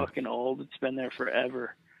fucking old. It's been there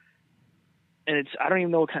forever. And I don't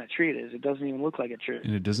even know what kind of tree it is. It doesn't even look like a tree.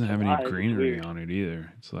 And it doesn't have any greenery on it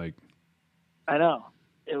either. It's like, I know.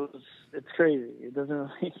 It's crazy. It doesn't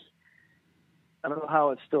really, I don't know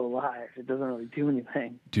how it's still alive. It doesn't really do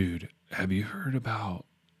anything. Dude, have you heard about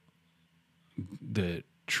that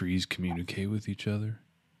trees communicate with each other?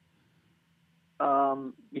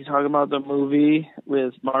 You talking about the movie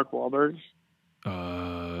with Mark Wahlberg?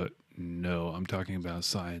 No, I'm talking about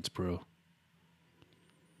science, bro.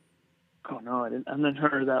 Oh no, I haven't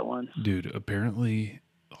heard of that one. Dude, apparently,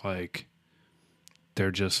 like,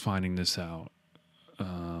 they're just finding this out.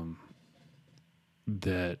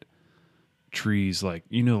 That trees, like,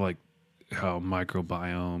 you know, like how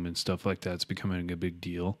microbiome and stuff like that's becoming a big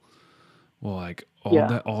deal. Well, like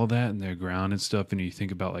all that in their ground and stuff, and you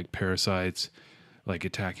think about like parasites, like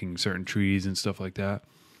attacking certain trees and stuff like that.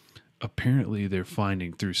 Apparently, they're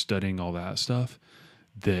finding through studying all that stuff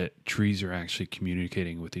that trees are actually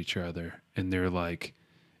communicating with each other, and they're like,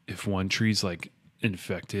 if one tree's like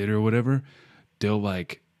infected or whatever, they'll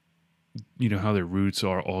like, you know how their roots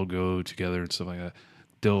are all go together and stuff like that.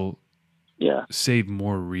 They'll save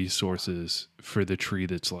more resources for the tree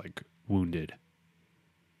that's like wounded.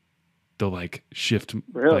 They'll like shift,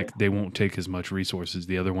 like they won't take as much resources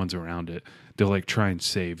the other ones around it. They'll like try and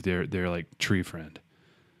save their like tree friend.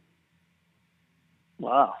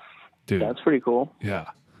 Wow, dude, that's pretty cool. Yeah,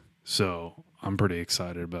 so I'm pretty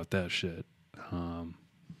excited about that shit,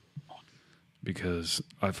 because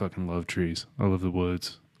I fucking love trees. I love the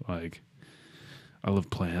woods. Like, I love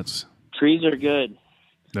plants. Trees are good.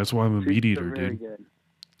 That's why I'm a meat eater, dude. Good.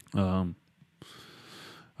 I'm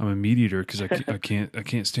a meat eater because I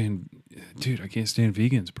can't stand, dude. I can't stand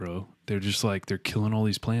vegans, bro. They're just like, they're killing all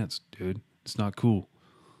these plants, dude. It's not cool.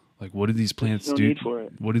 Like, what do these plants do? Need for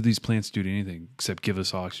it. What do these plants do to anything except give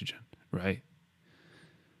us oxygen, right?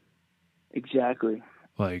 Exactly.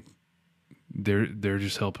 Like, they're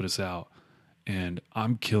just helping us out, and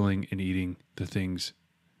I'm killing and eating the things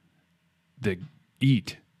that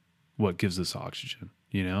eat what gives us oxygen.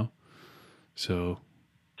 You know, so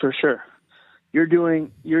for sure, you're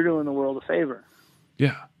doing the world a favor.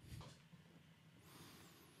 Yeah.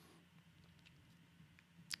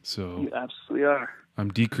 So you absolutely are. I'm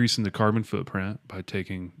decreasing the carbon footprint by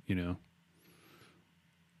taking, you know,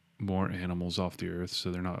 more animals off the earth,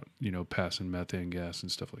 so they're not, you know, passing methane gas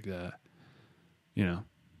and stuff like that. You know.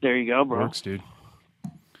 There you go, bro. Works, dude.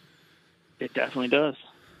 It definitely does.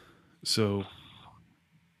 So,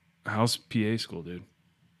 how's PA school, dude?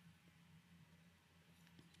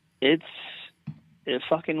 It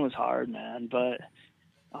fucking was hard, man, but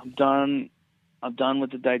I'm done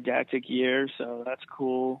with the didactic year, so that's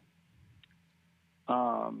cool.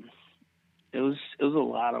 It was a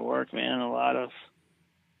lot of work, man. A lot of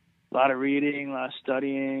reading, a lot of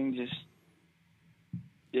studying. Just,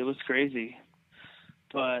 it was crazy.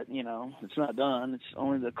 But, you know, it's not done. It's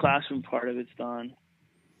only the classroom part of it's done.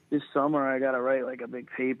 This summer I got to write like a big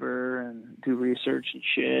paper and do research and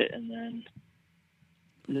shit. And then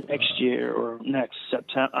next year or in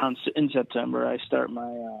September, I start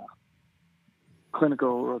my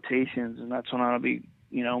clinical rotations. And that's when I'll be,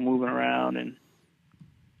 you know, moving around and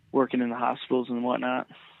working in the hospitals and whatnot.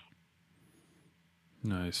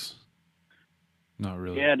 Nice. Not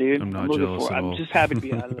really. Yeah, dude. I'm not jealous at all. I'm just happy to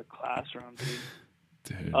be out of the classroom, dude.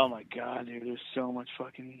 Dude. Oh my God, dude. There's so much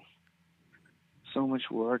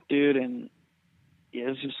work, dude. And yeah, it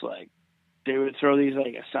was just like, they would throw these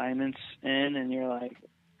like assignments in, and you're like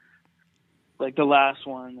the last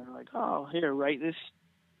one, they're like, oh, here, write this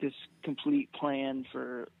complete plan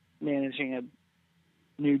for managing a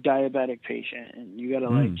new diabetic patient. And you got to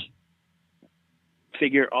like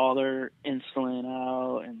figure all their insulin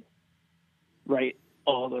out and write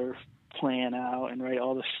all their plan out and write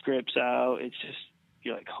all the scripts out. It's just,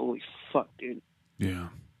 you're like, holy fuck, dude. Yeah.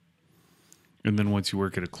 And then once you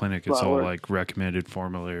work at a clinic, it's all like recommended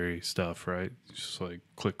formulary stuff, right? Just like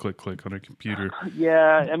click, click, click on a computer.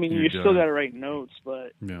 Yeah. I mean, you still got to write notes,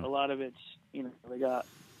 but a lot of it's, you know, they got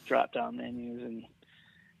drop down menus, and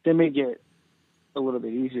they make it a little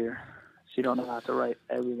bit easier so you don't have to write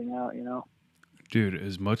everything out, you know? Dude,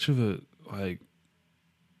 as much of a, like,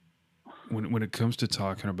 when it comes to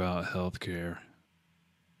talking about healthcare,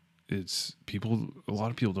 a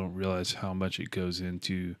lot of people don't realize how much it goes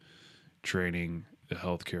into training a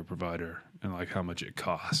healthcare provider and like how much it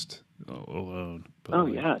costs alone. But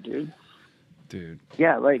yeah, dude. Dude.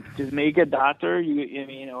 Yeah, like to make a doctor, or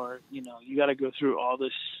you know, you got to go through all the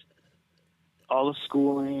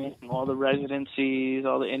schooling, all the residencies,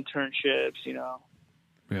 all the internships, you know.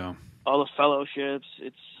 Yeah. All the fellowships.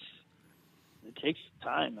 It takes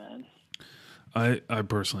time, man. I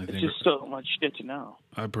personally think it's just so much shit to know.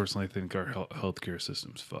 I personally think our healthcare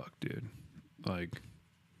system's fucked, dude. Like,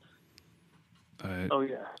 I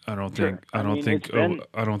don't think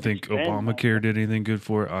Obamacare did anything good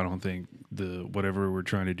for it. I don't think the whatever we're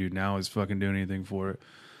trying to do now is fucking doing anything for it.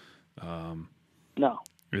 No,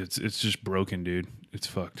 it's just broken, dude. It's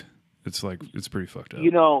fucked. It's like, it's pretty fucked up.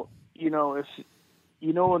 If what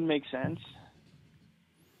would make sense,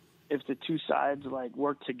 if the two sides like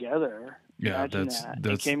work together. Yeah,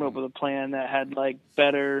 they came up with a plan that had like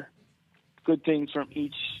good things from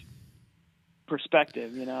each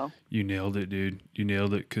perspective, you know. You nailed it, dude. You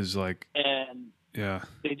nailed it, because like, and yeah,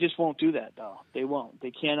 they just won't do that though. They won't. They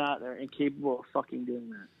cannot. They're incapable of fucking doing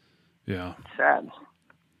that. Yeah, it's sad.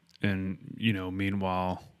 And you know,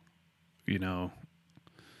 meanwhile, you know,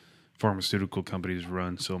 pharmaceutical companies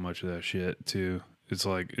run so much of that shit too. It's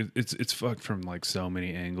like it's fucked from like so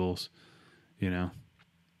many angles, you know.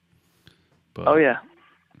 But, oh yeah.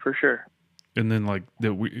 for sure. And then like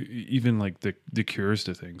that, we even like the cures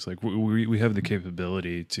to things. Like we have the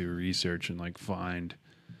capability to research and like find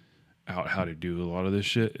out how to do a lot of this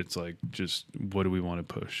shit. It's like, just what do we want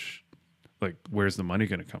to push? Like, where's the money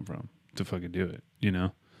going to come from to fucking do it? You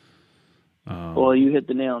know? Well, you hit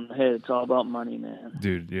the nail on the head. It's all about money, man.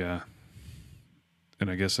 Dude, yeah. And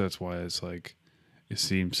I guess that's why it's like, it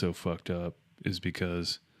seems so fucked up, is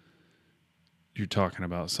because you're talking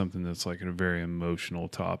about something that's like a very emotional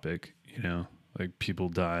topic, you know, like people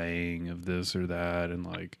dying of this or that, and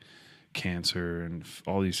like cancer and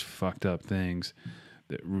all these fucked up things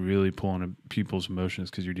that really pull on people's emotions,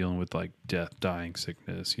 because you're dealing with like death, dying,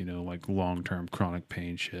 sickness, you know, like long-term chronic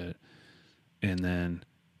pain shit. And then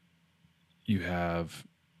you have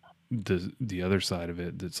the other side of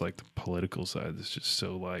it that's like the political side that's just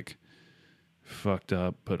so like fucked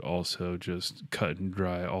up, but also just cut and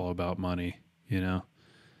dry, all about money, you know?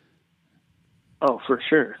 Oh, for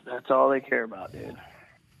sure. That's all they care about, dude.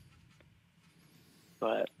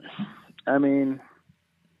 But, I mean,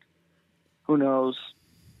 who knows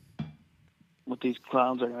what these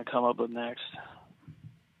clowns are going to come up with next.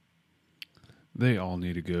 They all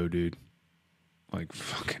need to go, dude. Like,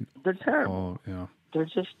 fucking... They're terrible. All, yeah. They're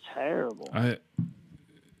just terrible. I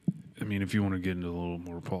mean, if you want to get into a little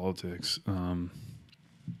more politics,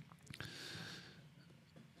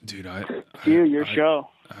 dude, your show.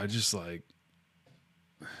 I just like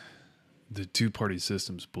the two-party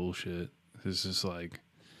system's bullshit. It's just like,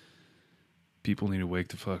 people need to wake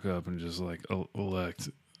the fuck up and just like elect.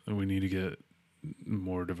 We need to get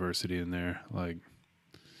more diversity in there. Like,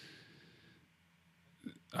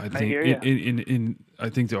 I think I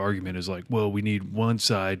think the argument is like, well, we need one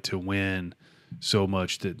side to win so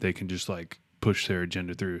much that they can just like push their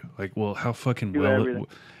agenda through. Like, well, how fucking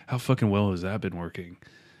well has that been working?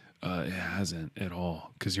 It hasn't at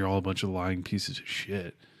all, because you're all a bunch of lying pieces of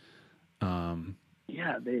shit.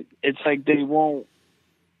 Yeah, it's like they won't.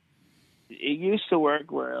 It used to work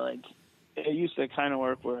where kind of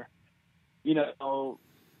work where, you know,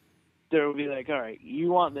 there would be like, all right,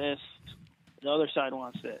 you want this, the other side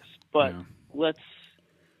wants this, but let's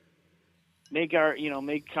make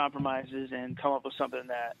compromises and come up with something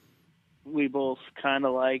that we both kind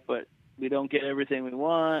of like, but we don't get everything we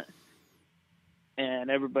want, and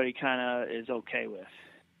everybody kind of is okay with.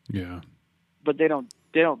 Yeah. But they don't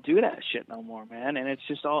do that shit no more, man. And it's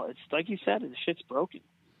just it's like you said, the shit's broken.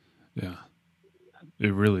 Yeah.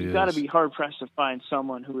 It really is. You've got to be hard pressed to find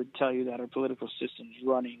someone who would tell you that our political system's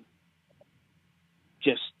running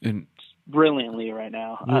just brilliantly right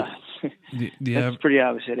now. Well, it's pretty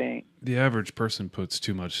obvious it ain't. The average person puts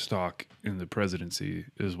too much stock in the presidency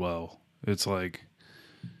as well. It's like,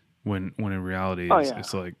 when in reality,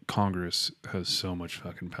 it's like Congress has so much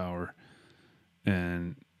fucking power,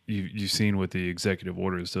 and you've seen with the executive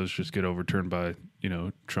orders, those just get overturned by, you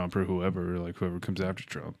know, Trump or whoever, like whoever comes after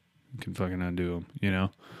Trump can fucking undo them, you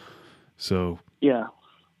know? So yeah,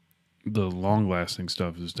 the long lasting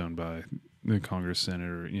stuff is done by the Congress, Senate,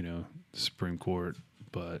 or, you know, the Supreme Court,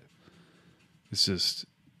 but it's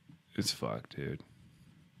fucked, dude.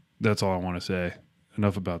 That's all I want to say.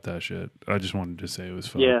 Enough about that shit. I just wanted to say it was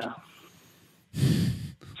fucked. Yeah.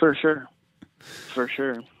 For sure. For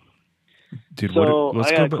sure. Dude, so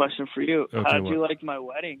I got a question for you. Okay, how'd you like my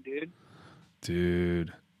wedding, dude?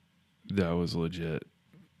 Dude, that was legit.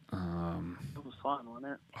 It was fun,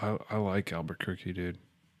 wasn't it? I like Albuquerque, dude.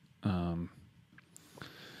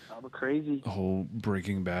 Crazy. The whole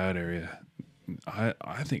Breaking Bad area. I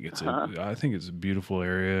think it's a beautiful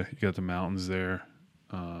area. You got the mountains there.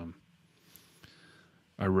 I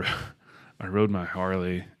rode my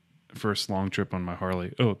Harley, first long trip on my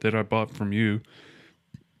Harley. Oh, that I bought from you.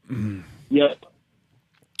 Yep.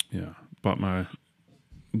 Yeah, bought my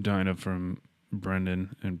Dyna from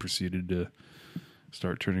Brendan and proceeded to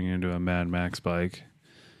start turning it into a Mad Max bike.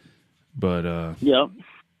 But yep.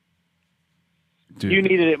 Dude, you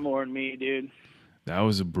needed it more than me, dude. That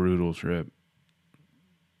was a brutal trip.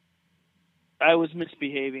 I was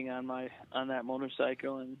misbehaving on that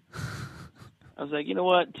motorcycle, and I was like, you know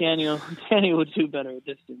what, Daniel would do better at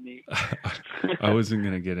this than me. I wasn't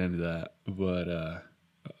gonna get into that, but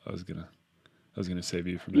I was gonna save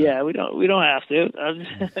you from that. Yeah, we don't have to. I'll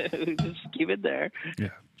just keep it there. Yeah,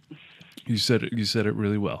 you said it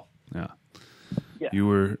really well. Yeah. You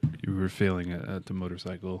were failing at the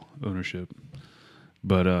motorcycle ownership,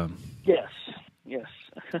 but yes.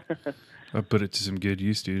 I put it to some good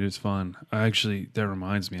use, dude. It's fun. That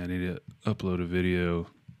reminds me, I need to upload a video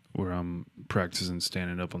where I'm practicing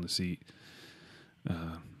standing up on the seat.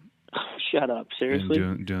 Shut up, seriously?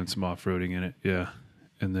 And doing some off-roading in it, yeah.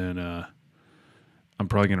 And then I'm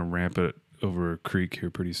probably going to ramp it over a creek here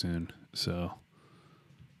pretty soon. So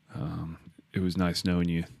it was nice knowing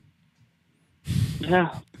you.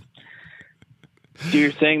 Yeah. Do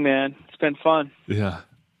your thing, man. It's been fun. Yeah.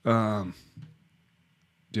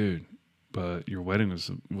 Dude, but your wedding was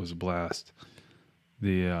a blast.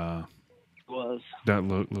 The Was. that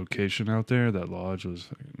location out there, that lodge was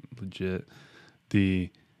legit. The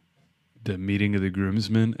meeting of the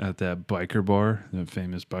groomsmen at that biker bar, that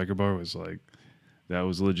famous biker bar, was like, that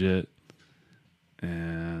was legit.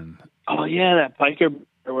 And oh yeah, that biker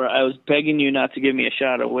bar where I was begging you not to give me a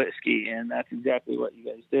shot of whiskey, and that's exactly what you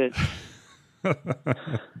guys did.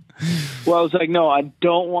 Well, I was like, no, I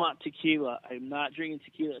don't want tequila. I'm not drinking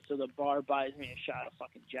tequila. So the bar buys me a shot of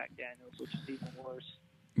fucking Jack Daniels, which is even worse.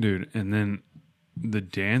 Dude, and then the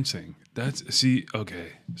dancing.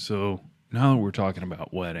 Okay. So now that we're talking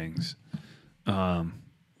about weddings,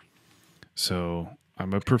 so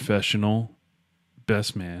I'm a professional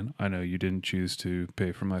best man. I know you didn't choose to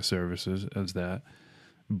pay for my services as that,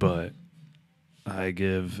 but I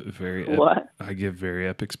give very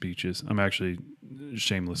epic speeches. I'm actually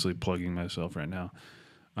shamelessly plugging myself right now.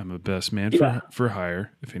 I'm a best man for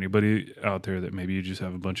hire. If anybody out there that maybe you just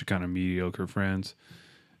have a bunch of kind of mediocre friends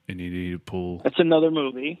and you need to pull, that's another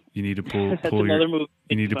movie. You need to pull another movie.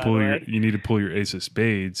 You need to pull your ace of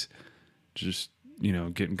spades. Just,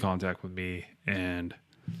 get in contact with me and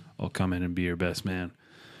I'll come in and be your best man.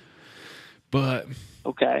 But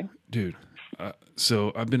okay, dude.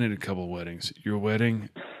 So I've been at a couple of weddings. Your wedding,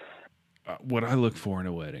 what I look for in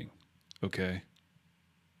a wedding, okay,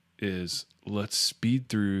 is let's speed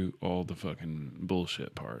through all the fucking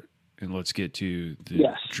bullshit part and let's get to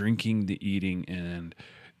the drinking, the eating, and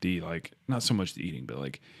the not so much the eating,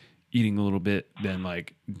 but eating a little bit, then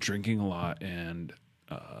drinking a lot and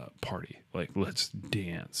party. Let's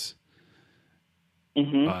dance.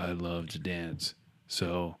 Mm-hmm. I love to dance.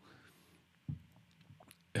 So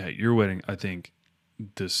at your wedding, I think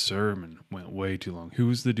the sermon went way too long. Who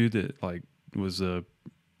was the dude that was the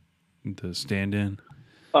stand-in?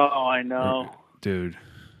 Oh, I know, dude.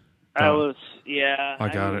 I was, yeah. I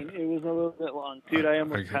got it. It was a little bit long, dude. I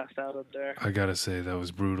almost passed out up there. I gotta say that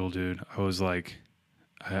was brutal, dude. I was like,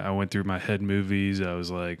 I went through my head movies. I was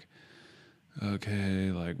like, okay,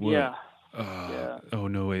 what? Yeah. Oh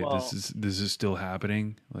no, wait, this is still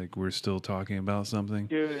happening. We're still talking about something,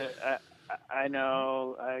 dude. I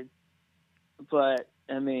know. But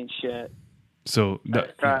I mean, shit. So I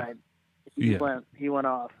tried. He went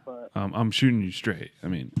off, but I'm shooting you straight. I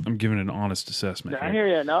mean, I'm giving an honest assessment. I hear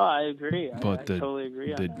you. No, I agree. But I totally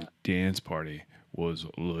agree. The dance party was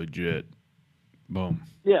legit. Boom.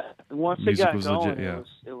 Yeah, once it got going, legit,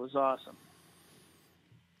 it was awesome.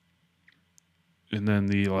 And then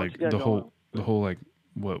the whole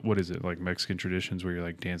what is it, Mexican traditions where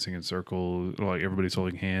you're dancing in circle, everybody's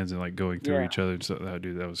holding hands and going through each other and stuff.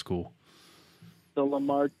 Dude, that was cool. The La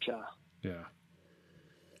Marcha. Yeah.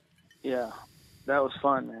 Yeah, that was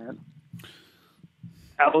fun, man.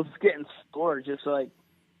 I was getting scored just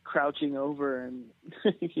crouching over and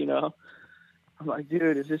I'm like,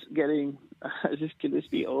 dude, can this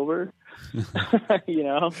be over? Yeah. I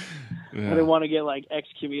didn't want to get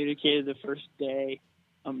excommunicated the first day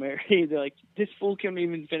I'm married. They're like, this fool can't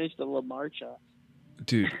even finish the La Marcha.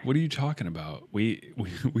 Dude, what are you talking about? We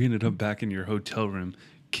ended up back in your hotel room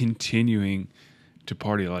continuing to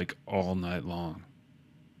party all night long.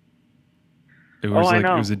 It was it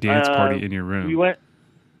was a dance party in your room.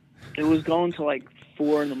 It was going to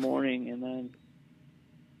 4 a.m, and then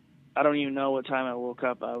I don't even know what time I woke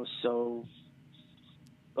up. I was so,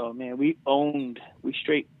 oh man, we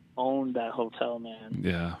straight owned that hotel, man.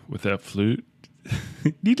 Yeah, with that flute.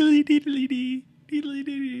 Deedly deedly dee, deedly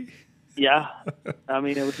dee. Yeah, I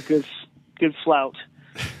mean it was a good flout.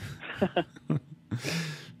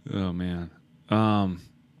 Oh man,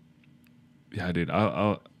 yeah, dude,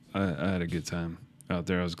 I had a good time out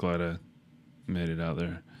there. I was glad I made it out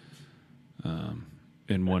there.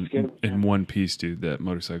 In one piece, dude, that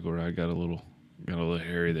motorcycle ride got a little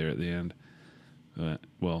hairy there at the end. And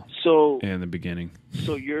the beginning.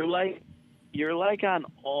 So you're on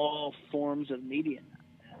all forms of media,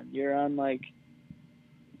 man. You're on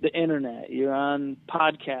the internet. You're on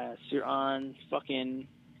podcasts. You're on fucking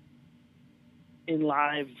in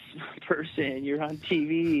live person. You're on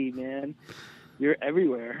TV, man. You're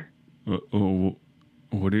everywhere.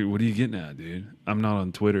 What are you getting at, dude? I'm not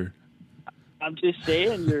on Twitter. I'm just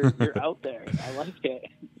saying you're out there. I like it.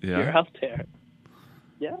 Yeah. You're out there.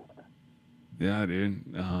 Yeah. Yeah,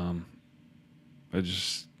 dude.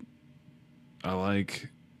 I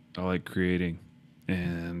like creating,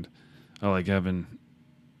 and I like having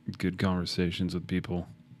good conversations with people.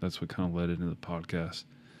 That's what kind of led into the podcast.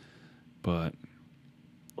 But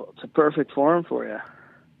Well, it's a perfect forum for you.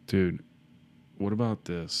 dude, what about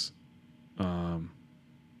this?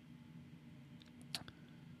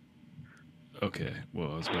 Okay,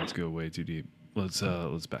 well, I was about to go way too deep. Let's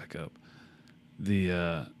back up.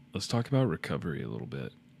 Let's talk about recovery a little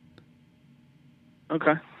bit.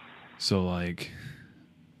 Okay. So like,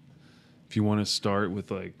 if you want to start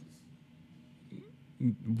with like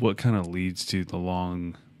what kind of leads to the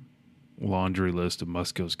long laundry list of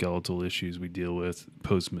musculoskeletal issues we deal with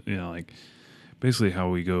post, like basically how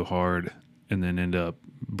we go hard and then end up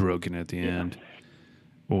broken at the end,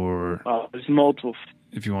 or there's multiple.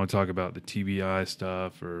 if you want to talk about the TBI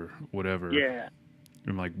stuff or whatever, Yeah.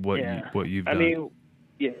 and like what you've done. I mean,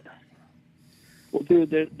 yeah. Well, dude,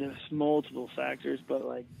 there's multiple factors, but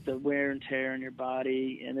like the wear and tear on your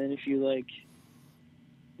body, and then if you like,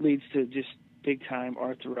 leads to just big time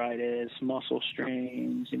arthritis, muscle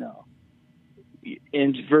strains,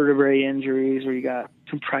 vertebrae injuries, where you got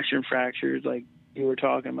compression fractures, like you were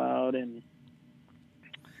talking about, and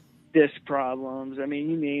disc problems. I mean,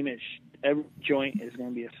 you name it, every joint is going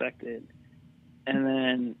to be affected, and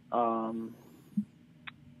then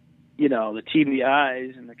the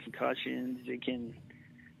TBIs and the concussions,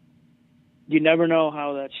 you never know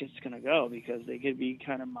how that shit's going to go, because they could be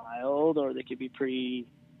kind of mild or they could be pretty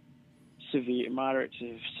severe, moderate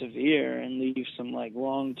to severe, and leave some like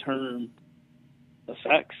long-term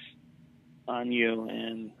effects on you.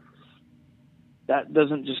 And that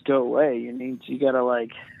doesn't just go away. You got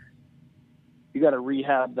to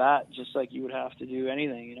rehab that just like you would have to do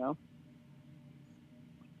anything,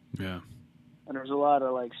 Yeah. And there's a lot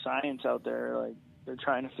of like science out there, like they're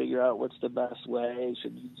trying to figure out what's the best way.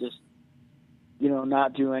 Should you just,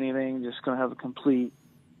 not do anything, just going to have a complete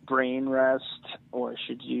brain rest, or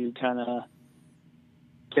should you kind of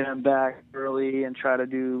get them back early and try to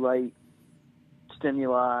do light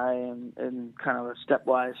stimuli and kind of a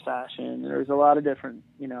stepwise fashion? There's a lot of different,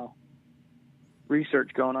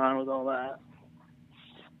 research going on with all that.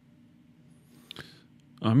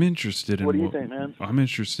 I'm interested in what do you think, man? I'm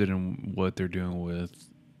interested in what they're doing with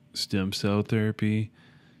stem cell therapy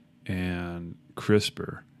and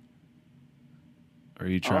CRISPR. Are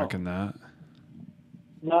you tracking that?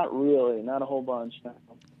 Not really, not a whole bunch. No.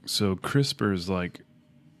 So CRISPR is like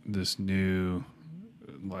this new,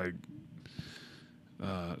 like,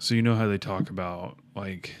 so you know how they talk about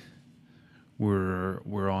like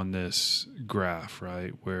we're on this graph,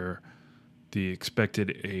 right, where the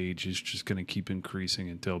expected age is just going to keep increasing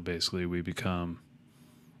until basically we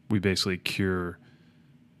basically cure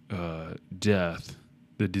death,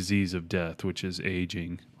 the disease of death, which is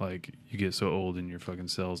aging. Like you get so old and your fucking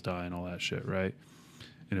cells die and all that shit, right?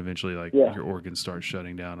 And eventually like your organs start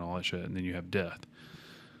shutting down and all that shit, and then you have death.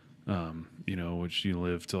 Which you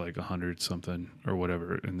live to like 100 something or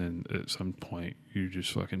whatever, and then at some point you're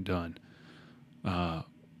just fucking done.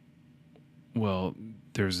 Well,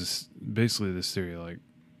 there's this theory, like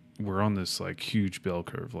we're on this like huge bell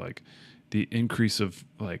curve. Like the increase of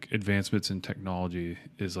like advancements in technology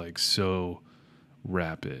is like so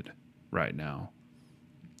rapid right now,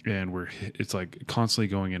 and it's like constantly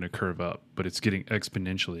going in a curve up, but it's getting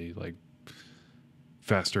exponentially like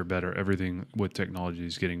faster, better. Everything with technology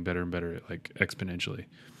is getting better and better, like exponentially.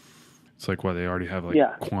 It's like why they already have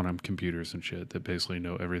like quantum computers and shit that basically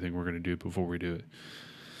know everything we're going to do before we do it.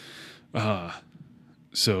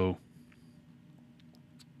 So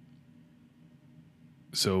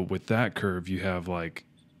with that curve, you have like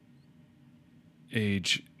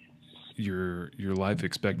age, your life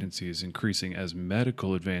expectancy is increasing as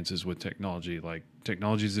medical advances with technology. Like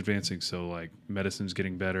technology is advancing, so like medicine's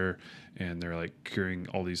getting better, and they're like curing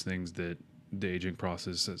all these things that the aging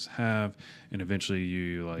processes have, and eventually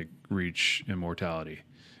you like reach immortality,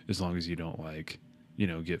 as long as you don't like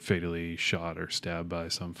get fatally shot or stabbed by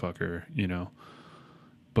some fucker,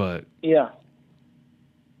 But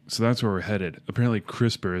so that's where we're headed. Apparently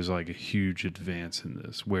CRISPR is like a huge advance in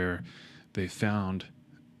this, where they found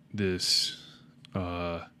this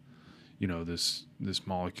this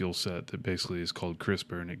molecule set that basically is called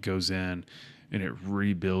CRISPR, and it goes in and it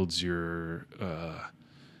rebuilds your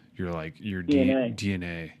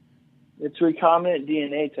DNA. It's recombinant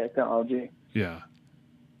DNA technology. Yeah.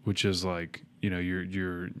 Which is like,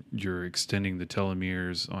 you're extending the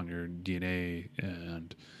telomeres on your DNA,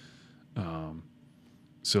 and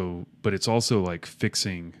but it's also like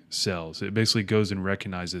fixing cells. It basically goes and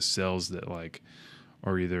recognizes cells that like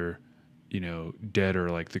are either dead or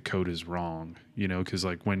like the code is wrong, because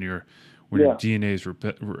like when your DNA is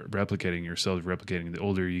replicating, your cells replicating, the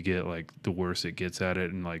older you get, like the worse it gets at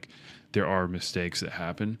it, and like there are mistakes that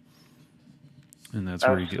happen, and that's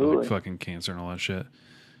where you get like fucking cancer and all that shit.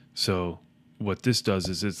 So what this does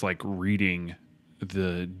is it's like reading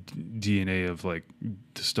the DNA of like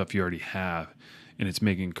the stuff you already have, and it's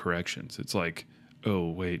making corrections. It's like, oh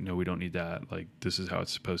wait, no, we don't need that. Like this is how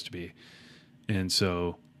it's supposed to be. And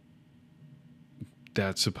so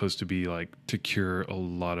that's supposed to be like to cure a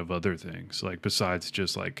lot of other things, like besides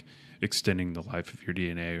just like extending the life of your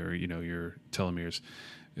DNA or, you know, your telomeres.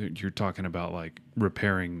 You're talking about like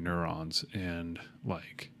repairing neurons and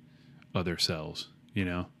like other cells, you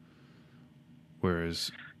know?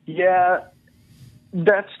 Whereas, Yeah,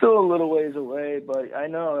 that's still a little ways away, but I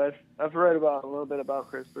know I've read about a little bit about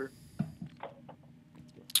CRISPR.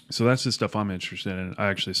 so that's the stuff I'm interested in. I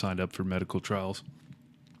actually signed up for medical trials.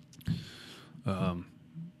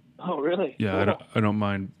 Oh, really? Yeah, Cool. I don't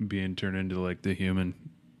mind being turned into like the human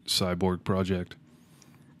cyborg project.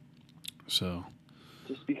 So,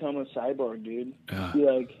 Just become a cyborg, dude. yeah. Be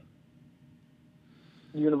like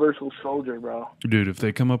Universal Soldier, bro. Dude, if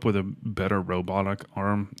they come up with a better robotic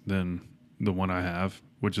arm than the one I have,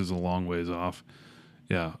 which is a long ways off,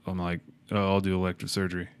 yeah, I'm like, oh, I'll do elective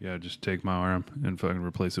surgery. Yeah, just take my arm and fucking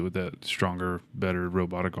replace it with that stronger, better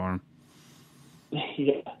robotic arm.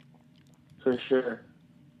 Yeah, for sure.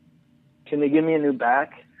 Can they give me a new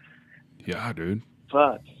back? Yeah, dude.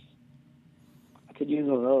 Fuck. I could use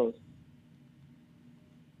one of those.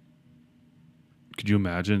 Could you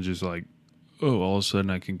imagine just like, oh, all of a sudden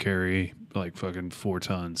I can carry like fucking 4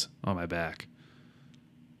 tons on my back?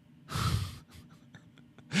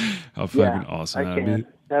 How fucking awesome that'd be.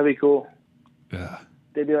 That'd be cool. Yeah.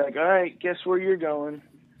 They'd be like, all right, guess where you're going?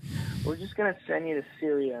 We're just going to send you to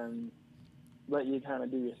Syria and let you kind of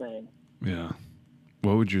do your thing. Yeah.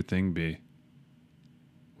 What would your thing be?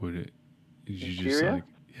 Would it, you just Syria? like,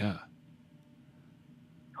 yeah.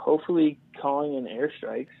 Hopefully calling in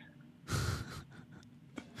airstrikes.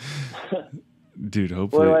 Dude,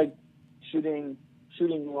 hopefully. Or like shooting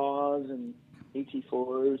laws and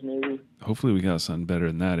AT-4s maybe. Hopefully we got something better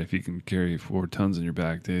than that. If you can carry 4 tons in your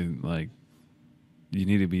back, dude, like, you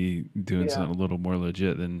need to be doing something a little more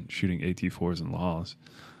legit than shooting AT-4s and laws.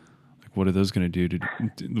 Like, what are those going to do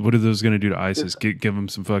to ISIS? Give them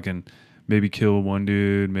some fucking, maybe kill one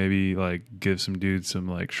dude, maybe like give some dudes some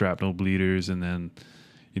like shrapnel bleeders, and then,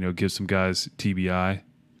 you know, give some guys TBI.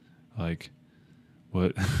 Like,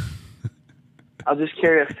 what? I'll just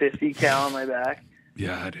carry a 50 cal on my back.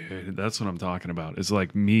 Yeah, dude, that's what I'm talking about. It's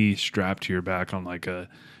like me strapped to your back on like a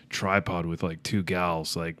tripod with like 2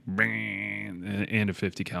 gals, like, and a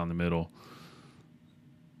 50 cal in the middle.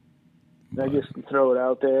 I just throw it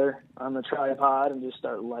out there on the tripod and just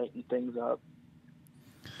start lighting things up.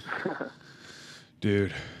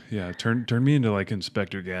 Dude, yeah, turn me into like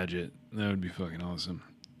Inspector Gadget. That would be fucking awesome.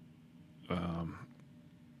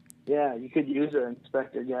 Yeah, you could use an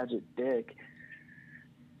Inspector Gadget dick.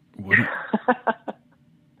 What?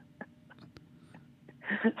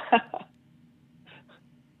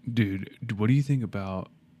 Dude, what do you think about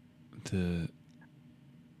the,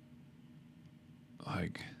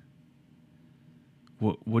 like,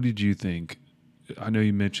 what did you think? I know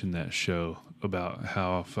you mentioned that show about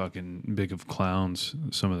how fucking big of clowns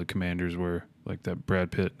some of the commanders were, like that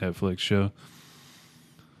Brad Pitt Netflix show.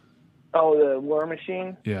 Oh, the War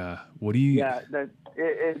Machine? Yeah. What do you... Yeah,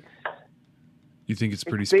 it's... You think it's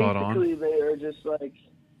pretty spot on? Basically, they are just like...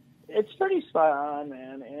 It's pretty spot on,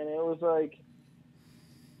 man. And it was like...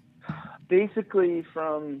 Basically,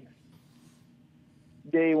 from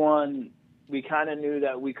day one, we kind of knew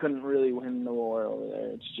that we couldn't really win the war over there.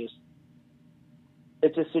 It's just...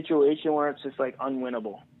 It's a situation where it's just, like,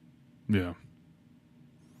 unwinnable. Yeah.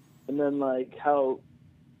 And then, like, how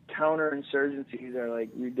counterinsurgencies are, like,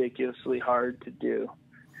 ridiculously hard to do.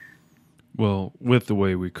 Well, with the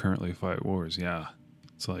way we currently fight wars, yeah.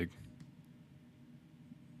 It's like...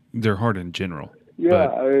 They're hard in general.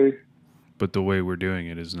 Yeah, but the way we're doing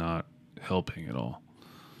it is not helping at all.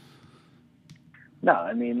 No,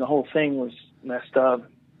 I mean, the whole thing was messed up.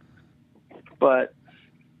 But...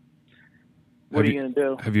 What are you going to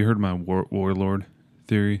do? Have you heard my warlord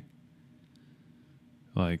theory?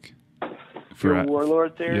 Like, your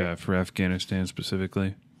warlord theory? Yeah, for Afghanistan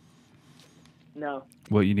specifically. No.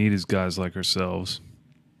 What you need is guys like ourselves.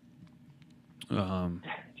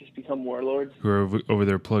 Just become warlords. Who are over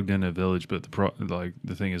there plugged in a village, but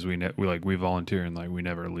the thing is we volunteer and like we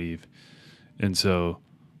never leave, and so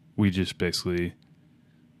we just basically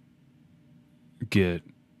get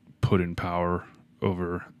put in power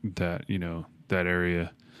over that, you know, that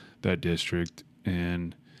area, that district,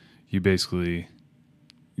 and you basically,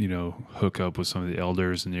 you know, hook up with some of the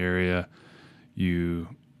elders in the area, you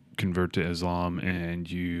convert to Islam, and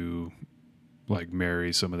you like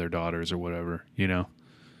marry some of their daughters or whatever, you know.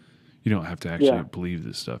 You don't have to actually believe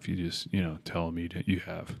this stuff. You just, tell them you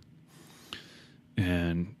have.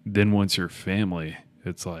 And then once you're family,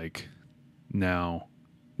 it's like now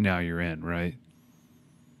you're in, right?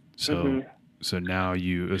 So so now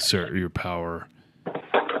you assert your power,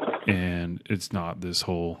 and it's not this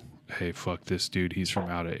whole, hey, fuck this dude, he's from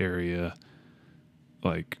out of area.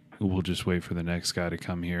 Like, we'll just wait for the next guy to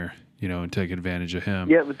come here, and take advantage of him.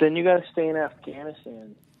 Yeah, but then you got to stay in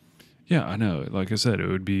Afghanistan. Yeah, I know. Like I said, it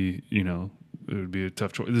would be, a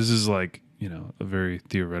tough choice. This is like, a very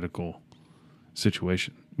theoretical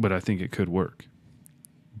situation, but I think it could work.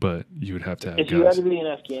 But you would have to have If you had to be in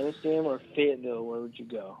Afghanistan or Fayetteville, where would you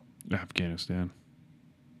go? Afghanistan.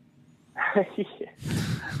 I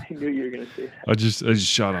knew you were going to say that. I just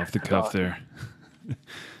shot off the cuff there.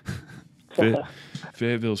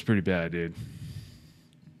 Fayetteville's pretty bad, dude.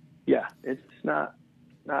 Yeah, it's not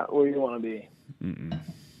where you want to be. Mm-mm.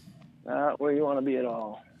 Not where you want to be at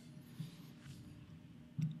all.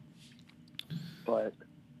 But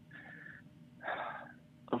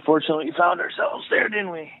unfortunately, we found ourselves there,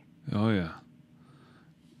 didn't we? Oh, yeah.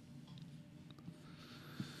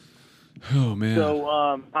 Oh, man.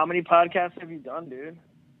 So, how many podcasts have you done, dude?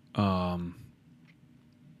 I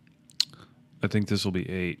think this will be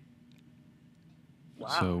 8. Wow.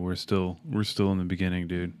 So we're still in the beginning,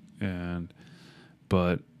 dude.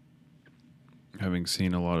 But having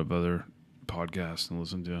seen a lot of other podcasts and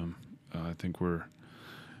listened to them, I think we're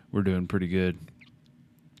doing pretty good.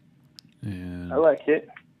 And I like it.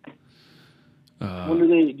 When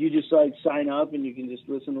do you just like sign up and you can just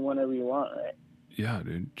listen to whenever you want, right? Yeah,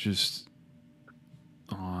 dude. Just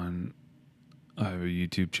I have a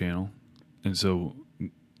YouTube channel, and so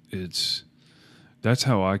that's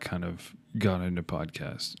how I kind of got into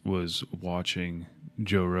podcasts, was watching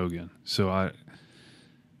Joe Rogan. So I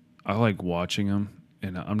like watching him,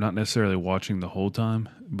 and I'm not necessarily watching the whole time,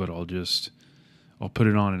 but I'll put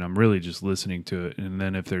it on and I'm really just listening to it. And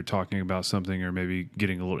then if they're talking about something or maybe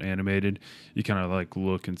getting a little animated, you kind of like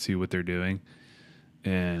look and see what they're doing.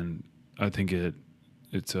 And I think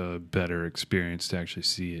it's a better experience to actually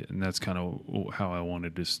see it. And that's kind of how I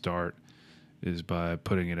wanted to start, is by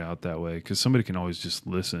putting it out that way. Because somebody can always just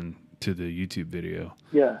listen to the YouTube video.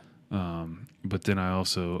 Yeah. But then I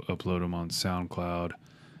also upload them on SoundCloud,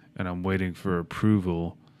 and I'm waiting for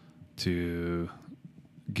approval to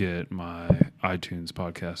get my iTunes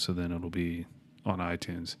podcast, so then it'll be on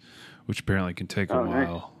iTunes, which apparently can take a while.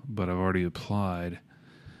 Nice. But I've already applied,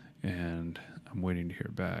 and I'm waiting to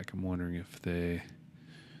hear back. I'm wondering if they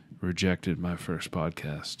rejected my first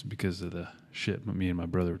podcast because of the shit me and my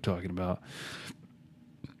brother were talking about.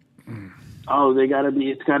 Oh, it's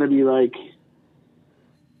gotta be like,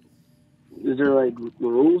 is there like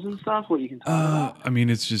rules and stuff what you can talk about? I mean,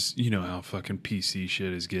 it's just, how fucking PC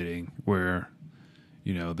shit is getting, where,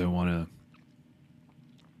 they want to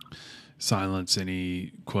silence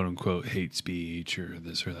any quote unquote hate speech or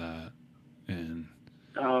this or that. And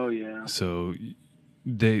oh yeah. So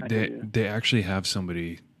they actually have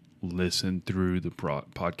somebody listen through the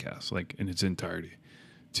podcast, like in its entirety,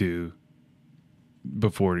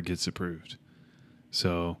 before it gets approved.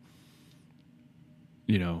 So,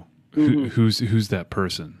 who's that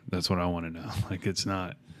person? That's what I want to know. Like, it's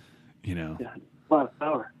not, Yeah, a lot of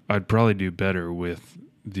power. I'd probably do better with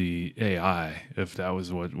the AI if that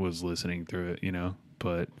was what was listening through it,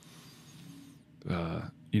 but,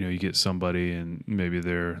 you get somebody and maybe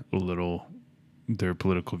their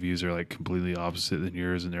political views are like completely opposite than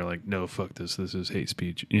yours, and they're like, no, fuck this is hate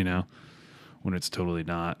speech, when it's totally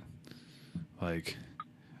not. Like,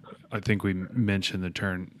 I think we mentioned the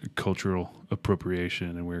term cultural appropriation,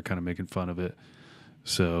 and we were kind of making fun of it.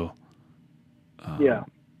 So, yeah,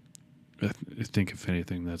 I think if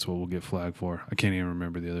anything, that's what we'll get flagged for. I can't even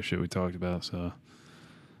remember the other shit we talked about. So,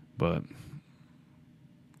 but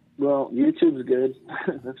well, YouTube's good.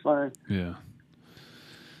 That's fine. Yeah.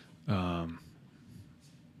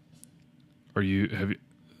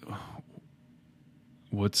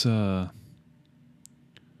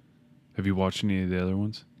 Have you watched any of the other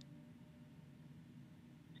ones?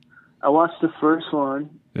 I watched the first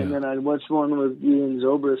one, and then I watched one with you and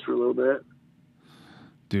Zobris for a little bit.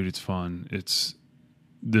 Dude, it's fun. This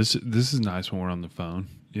is nice when we're on the phone,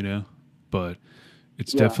 but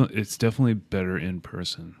it's definitely better in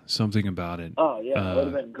person. Something about it. Oh yeah, it would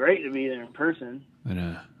have been great to be there in person. I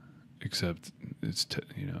know, except it's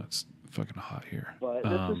it's fucking hot here. But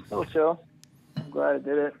this is still chill. I'm glad I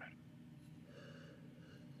did it.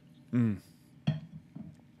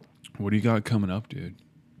 What do you got coming up, dude?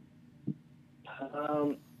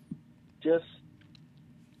 Just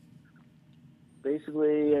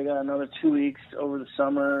basically, I got another 2 weeks over the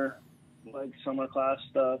summer. like summer class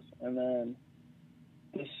stuff, and then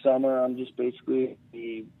this summer I'm just basically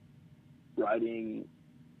writing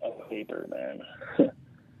a paper, man.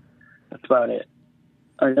 That's about it.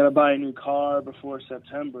 I gotta buy a new car before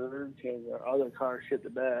September because our other car shit the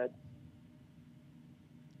bed.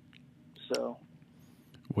 So.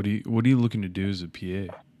 What are you looking to do as a PA?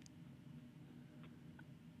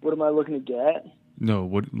 What am I looking to get? No,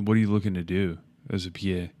 what are you looking to do as a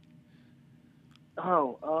PA?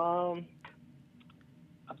 Oh,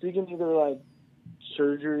 I'm thinking either like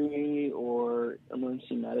surgery or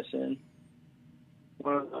emergency medicine.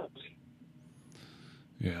 One of those.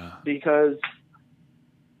 Yeah. Because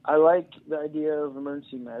I like the idea of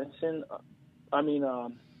emergency medicine.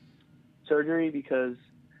 Surgery because,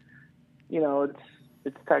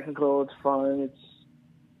 it's technical, it's fun,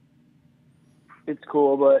 it's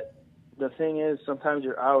cool, but the thing is sometimes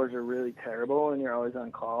your hours are really terrible and you're always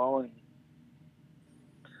on call, and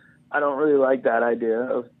I don't really like that idea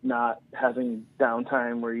of not having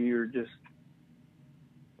downtime where it's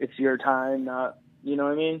your time, not, you know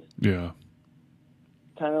what I mean? Yeah.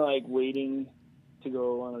 Kind of like waiting to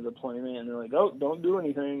go on a deployment and they're like, oh, don't do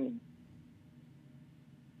anything.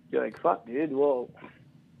 You're like, fuck, dude, well,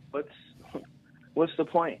 what's the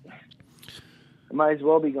point? I might as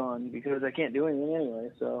well be gone because I can't do anything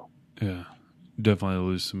anyway, so. Yeah. Definitely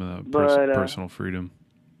lose some of that personal freedom.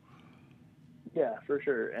 Yeah, for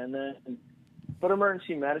sure. But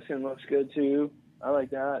emergency medicine looks good too. I like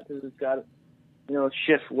that because it's got,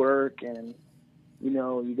 shift work and,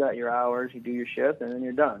 you got your hours, you do your shift, and then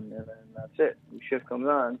you're done, and then that's it. Your shift comes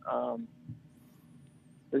on.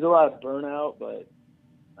 There's a lot of burnout, but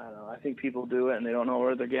I don't know. I think people do it and they don't know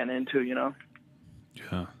where they're getting into, Yeah.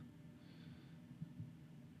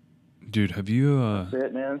 Dude, have you That's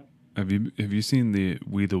it, man. Have you seen the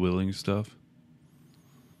We the Willing stuff?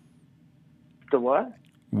 The what?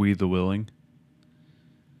 We the Willing?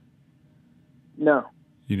 No.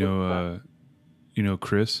 You know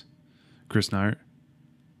Chris Nyert?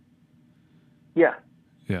 Yeah.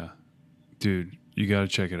 Yeah. Dude, you got to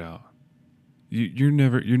check it out. You're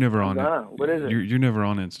never on it. What is it? You're never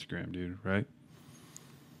on Instagram, dude, right?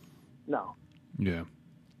 No. Yeah.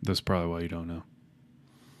 That's probably why you don't know.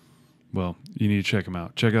 Well, you need to check them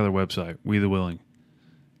out. Check out their website, We the Willing.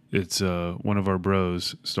 It's one of our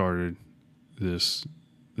bros started this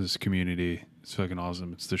community. It's fucking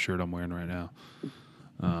awesome. It's the shirt I'm wearing right now.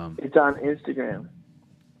 It's on Instagram.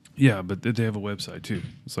 Yeah, but they have a website too.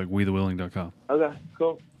 It's like wethewilling.com. Okay,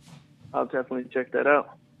 cool. I'll definitely check that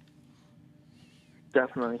out.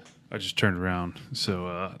 Definitely. I just turned around,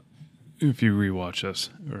 so if you rewatch us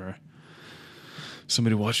or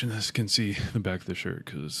somebody watching this can see the back of the shirt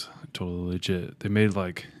because it's totally legit. They made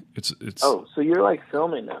like it's. Oh, so you're like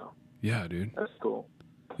filming now? Yeah, dude. That's cool.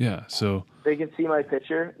 Yeah, so they can see my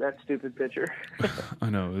picture. That stupid picture. I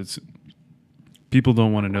know it's. People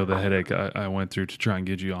don't want to know the headache I went through to try and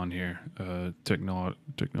get you on here,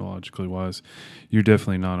 technologically wise. You're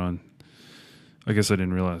definitely not on. I guess I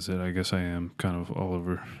didn't realize it. I guess I am kind of all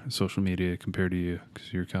over social media compared to you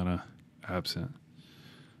because you're kind of absent.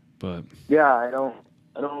 But yeah, I don't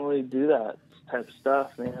really do that type of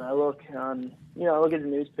stuff, man. I look on, I look at the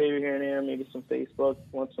newspaper here and there, maybe some Facebook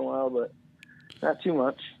once in a while, but not too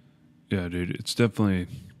much. Yeah, dude, it's definitely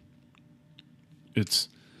it's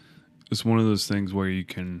one of those things where you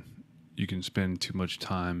can spend too much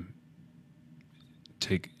time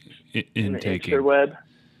taking interweb.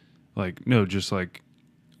 Like no, just like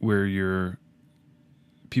where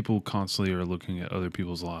people constantly are looking at other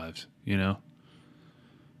people's lives,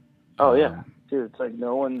 Oh yeah, dude, it's like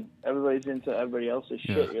everybody's into everybody else's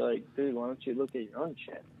shit. Yeah. You're like, dude, why don't you look at your own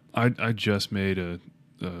shit? I just made a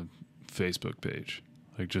Facebook page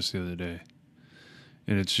like just the other day,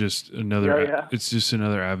 and it's just another it's just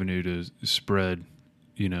another avenue to spread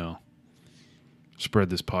this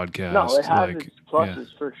podcast. No, it has its pluses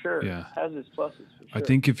for sure. Yeah, it has its pluses for sure. I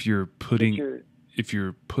think if you're putting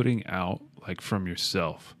out like from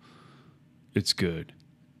yourself, it's good.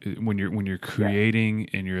 When you're creating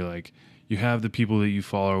and you're like you have the people that you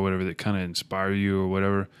follow or whatever that kind of inspire you or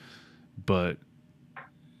whatever, but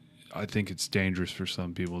I think it's dangerous for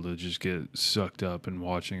some people to just get sucked up in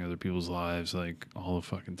watching other people's lives like all the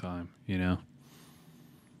fucking time,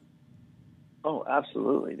 Oh,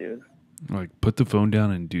 absolutely, dude. Like put the phone down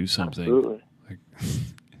and do something. Absolutely. Like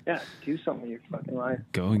yeah, do something in your fucking life.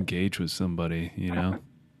 Go engage with somebody,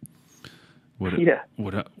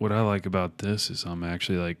 What I like about this is I'm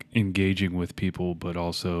actually like engaging with people, but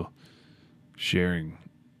also sharing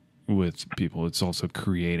with people. It's also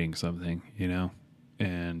creating something,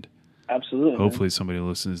 and absolutely. Hopefully somebody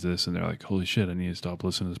listens to this and they're like, holy shit, I need to stop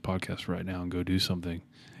listening to this podcast right now and go do something.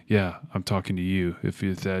 Yeah, I'm talking to you. If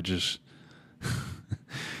that just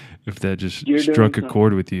if that just You're struck a doing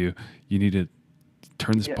chord with you, you need to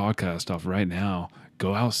turn this Yeah. podcast off right now.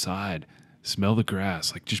 Go outside, smell the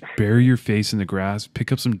grass, like just bury your face in the grass,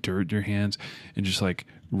 pick up some dirt in your hands, and just like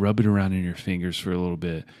rub it around in your fingers for a little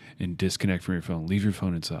bit and disconnect from your phone. Leave your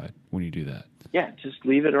phone inside when you do that. Yeah, just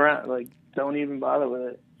leave it around. Like, don't even bother with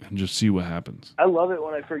it. And just see what happens. I love it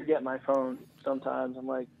when I forget my phone sometimes. I'm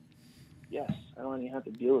like, yes, I don't even have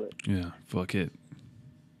to deal with it. Yeah, fuck it.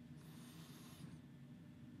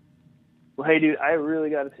 Well, hey, dude, I really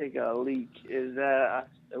got to take a leak. Is that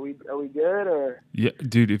are we good or? Yeah,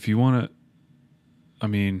 dude, if you want to, I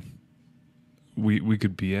mean, we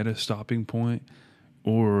could be at a stopping point,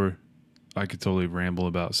 or I could totally ramble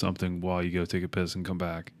about something while you go take a piss and come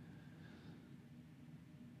back.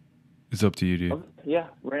 It's up to you, dude. Yeah,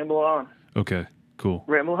 ramble on. Okay, cool.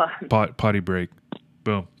 Ramble on. Potty break.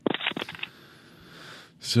 Boom.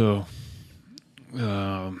 So,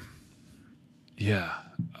 yeah,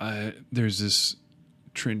 there's this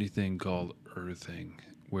trendy thing called earthing,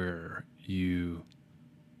 where you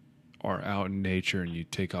are out in nature and you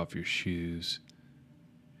take off your shoes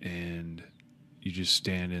and you just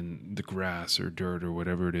stand in the grass or dirt or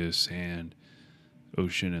whatever it is, sand,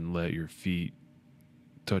 ocean, and let your feet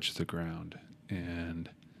touch the ground, and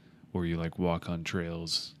or you like walk on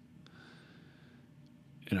trails.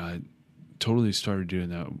 And I totally started doing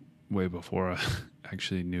that way before I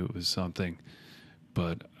actually knew it was something,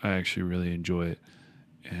 but I actually really enjoy it,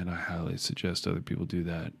 and I highly suggest other people do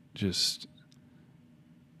that. Just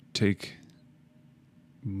take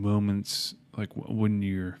moments, like when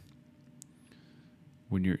you're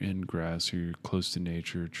in grass or you're close to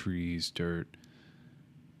nature, trees, dirt,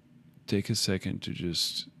 take a second to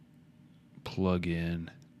just plug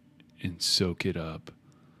in and soak it up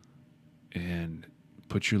and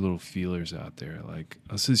put your little feelers out there. Like,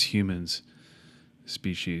 us as humans,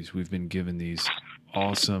 species, we've been given these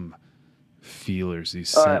awesome feelers,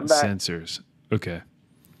 these sensors. Okay.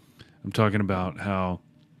 I'm talking about how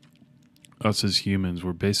us as humans,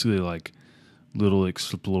 we're basically like little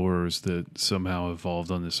explorers that somehow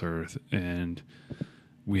evolved on this earth, and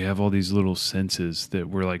we have all these little senses that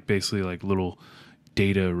we're like basically like little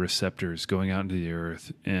data receptors going out into the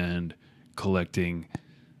earth and collecting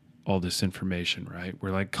all this information, right?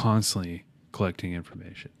 We're like constantly collecting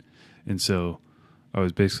information. And so I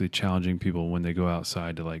was basically challenging people when they go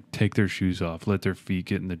outside to like take their shoes off, let their feet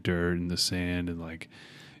get in the dirt and the sand and like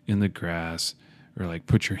in the grass, or like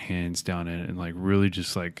put your hands down in it and like really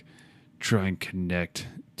just like try and connect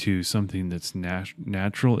to something that's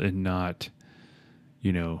natural and not,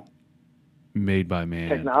 made by man.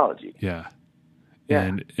 Technology. Yeah.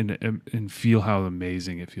 And feel how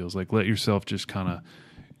amazing it feels. Like, let yourself just kind of,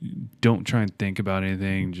 don't try and think about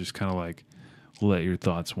anything. Just kind of like let your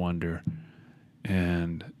thoughts wander.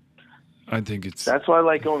 And I think that's why I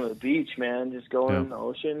like going to the beach, man. Just going in the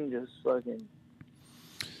ocean, just fucking.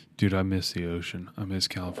 Dude, I miss the ocean. I miss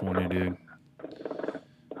California, dude.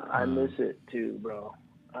 I miss it too, bro.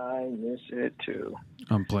 I miss it too.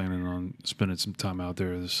 I'm planning on spending some time out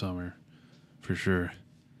there this summer, for sure.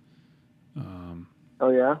 Oh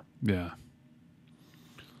yeah? Yeah.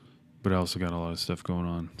 But I also got a lot of stuff going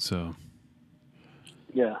on, so.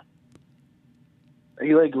 Yeah. Are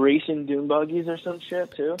you like racing dune buggies or some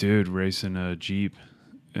shit too? Dude, racing a Jeep,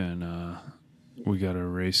 and we got a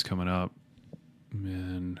race coming up,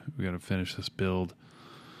 and we got to finish this build.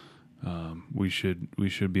 We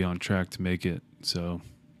should be on track to make it, so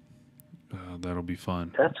that'll be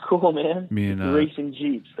fun. That's cool, man. Me and racing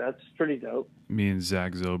Jeeps, that's pretty dope. Me and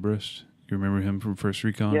Zach Zobrist, you remember him from First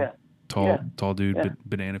Recon? Yeah. Tall dude,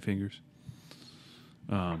 banana fingers.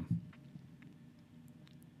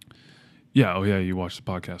 Yeah. Oh yeah, you watched the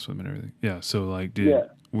podcast with him and everything. Yeah. So like, dude,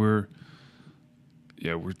 we're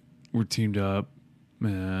teamed up,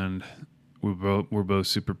 and we're both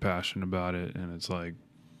super passionate about it, and it's like,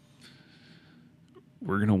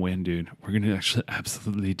 we're gonna win, dude. We're gonna actually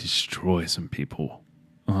absolutely destroy some people.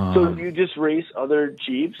 So you just race other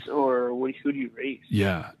Jeeps, or who do you race?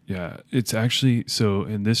 Yeah. It's actually, so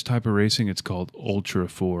in this type of racing, it's called Ultra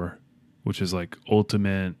 4, which is like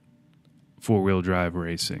ultimate 4-wheel drive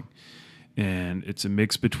racing. And it's a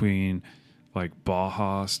mix between like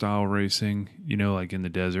Baja style racing, like in the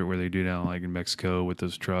desert where they do down like in Mexico with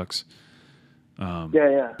those trucks.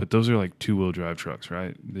 But those are like 2-wheel drive trucks,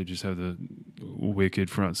 right? They just have the wicked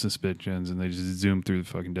front suspensions and they just zoom through the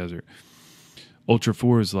fucking desert. Ultra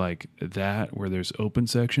 4 is like that, where there's open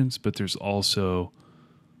sections, but there's also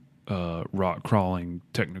rock crawling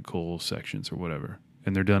technical sections or whatever.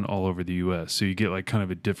 And they're done all over the U.S. So you get like kind of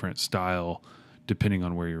a different style depending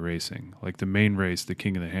on where you're racing. Like the main race, the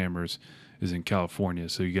King of the Hammers, is in California,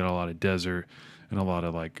 so you got a lot of desert and a lot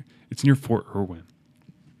of like, it's near Fort Irwin.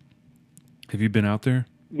 Have you been out there?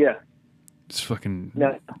 Yeah. It's fucking,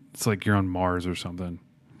 No. it's like you're on Mars or something.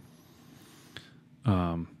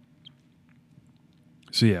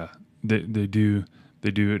 So yeah, they do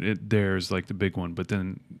it. There's like the big one, but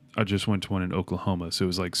then I just went to one in Oklahoma, so it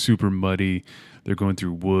was like super muddy. They're going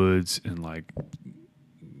through woods and like,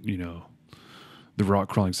 you know, the rock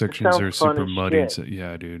crawling sections are super muddy. And so,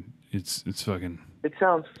 yeah, dude, it's fucking. It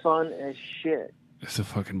sounds fun as shit. It's a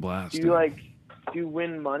fucking blast. Do you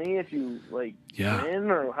win money if you like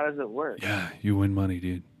win, or how does it work? Yeah, you win money,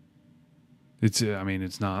 dude. It's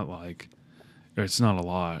not like, it's not a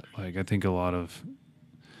lot. Like I think a lot of.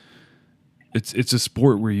 It's a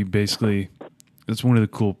sport where you basically, that's one of the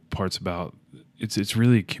cool parts about it's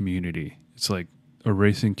really a community. It's like a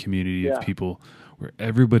racing community of people where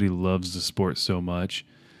everybody loves the sport so much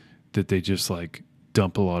that they just like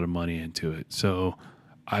dump a lot of money into it. So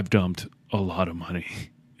I've dumped a lot of money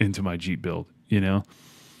into my Jeep build, you know?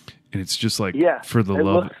 And it's just like for the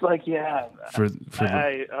love. It looks like you have.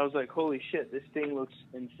 I was like, holy shit, this thing looks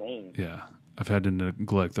insane. Yeah. I've had to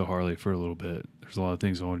neglect the Harley for a little bit. There's a lot of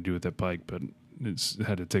things I want to do with that bike, but it's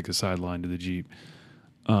had to take a sideline to the Jeep.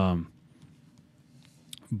 But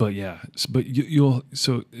yeah,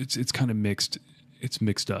 so it's kind of mixed. It's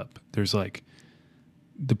mixed up. There's like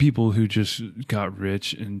the people who just got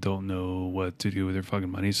rich and don't know what to do with their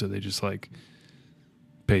fucking money, so they just like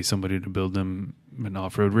pay somebody to build them an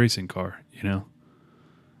off-road racing car, you know?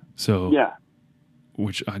 So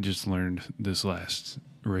which I just learned this last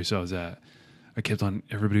race I was at. I kept on,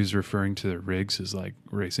 everybody was referring to their rigs as like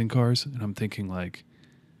racing cars. And I'm thinking like,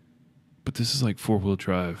 but this is like 4-wheel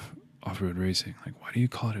drive off-road racing. Like, why do you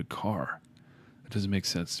call it a car? That doesn't make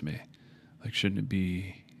sense to me. Like, shouldn't it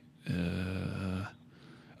be a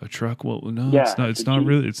truck? Well, no, it's not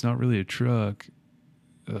really a truck.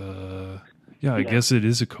 I guess it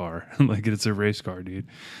is a car. Like it's a race car, dude.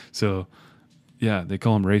 So yeah, they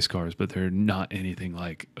call them race cars, but they're not anything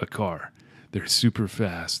like a car. They're super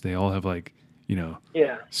fast. They all have like, you know,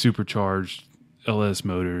 supercharged LS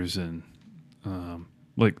motors and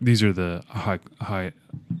like these are the high,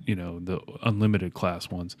 you know, the unlimited class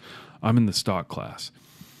ones. I'm in the stock class.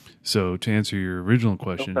 So to answer your original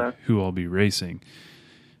question, who I'll be racing,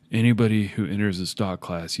 anybody who enters the stock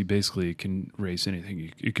class, you basically can race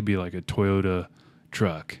anything. It could be like a Toyota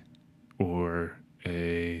truck or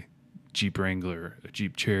a Jeep Wrangler, a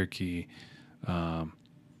Jeep Cherokee,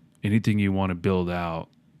 anything you want to build out.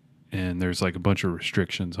 And there's like a bunch of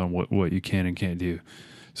restrictions on what you can and can't do.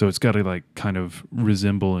 So it's got to like kind of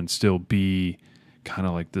resemble and still be kind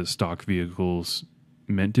of like the stock vehicles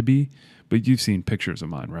meant to be. But you've seen pictures of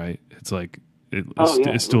mine, right? It's like,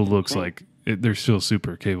 it still looks like they're still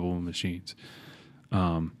super capable machines.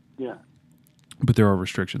 But there are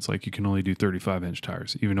restrictions. Like you can only do 35-inch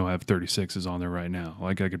tires, even though I have 36s on there right now.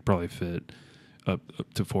 Like I could probably fit up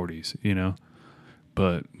to 40s, you know?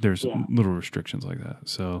 But there's little restrictions like that.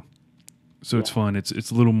 So it's fun. It's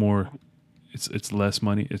a little more, it's less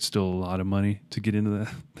money. It's still a lot of money to get into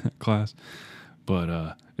that class,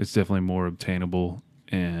 but it's definitely more obtainable,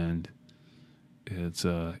 and it's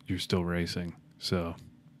you're still racing. So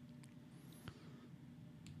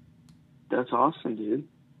that's awesome, dude.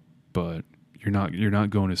 But you're not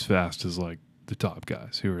going as fast as like the top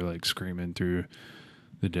guys who are like screaming through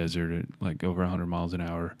the desert at like over 100 miles an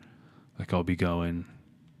hour. Like I'll be going,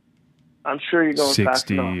 I'm sure you're going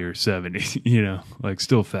 60 or 70, you know, like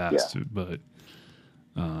still fast, but,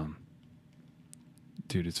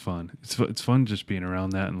 dude, it's fun. It's fun just being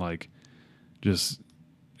around that, and like, just,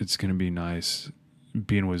 it's going to be nice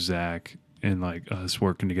being with Zach and like us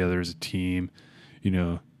working together as a team. You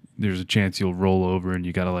know, there's a chance you'll roll over and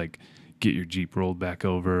you got to like get your Jeep rolled back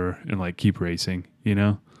over and like keep racing, you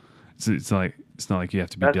know? It's not like you have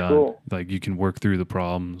to be done. Cool. Like you can work through the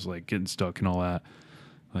problems, like getting stuck and all that.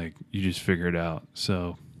 Like you just figure it out.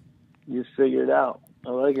 So you just figure it out. I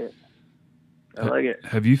like it.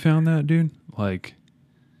 Have you found that, dude? Like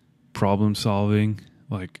problem solving,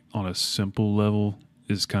 like on a simple level,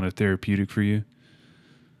 is kind of therapeutic for you?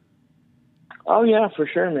 Oh yeah, for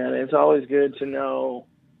sure, man. It's always good to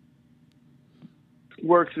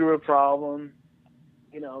work through a problem,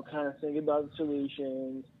 you know, kind of think about the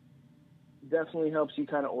solutions. Definitely helps you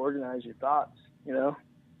kind of organize your thoughts, you know?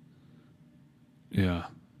 Yeah.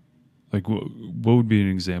 Like, what would be an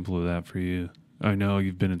example of that for you? I know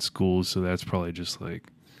you've been in school, so that's probably just like,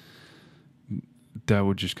 that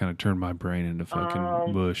would just kind of turn my brain into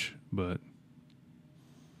fucking mush, but.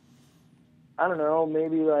 I don't know,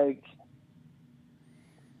 maybe like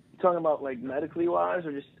talking about like medically wise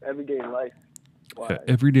or just everyday life wise?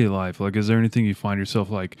 Everyday life. Like, is there anything you find yourself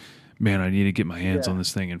like, man, I need to get my hands Yeah. on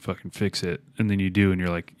this thing and fucking fix it, and then you do, and you're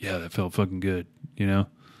like, yeah, that felt fucking good, you know?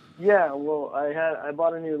 Yeah, well, I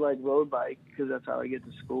bought a new like road bike because that's how I get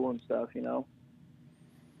to school and stuff, you know.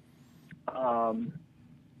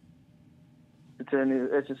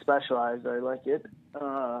 It's a Specialized. I like it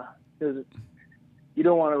because you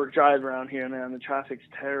don't want to drive around here, man. The traffic's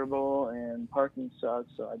terrible and parking sucks.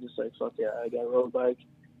 So I just like, fuck yeah, I got a road bike.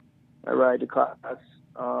 I ride to class.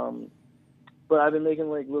 But I've been making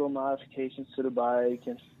like little modifications to the bike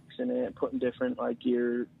and fixing it, putting different like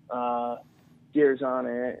gears on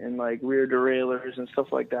it and like rear derailleurs and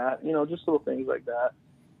stuff like that. You know, just little things like that.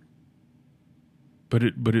 But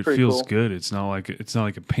it Pretty feels cool. good. It's not like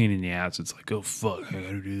a pain in the ass. It's like, oh fuck, I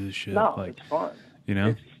gotta do this shit. No, like, it's fun. you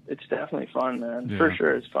know, it's definitely fun, man. Yeah. For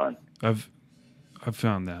sure, it's fun. I've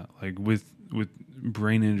found that like with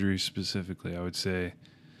brain injuries specifically, I would say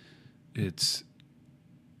it's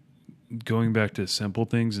going back to simple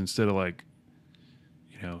things instead of like,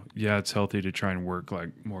 you know, yeah, it's healthy to try and work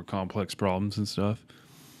like more complex problems and stuff,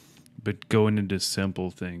 but going into simple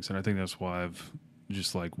things. And I think that's why I've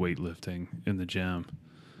just like weightlifting in the gym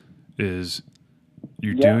is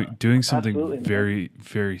you're doing something absolutely, very,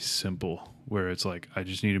 very simple where it's like, I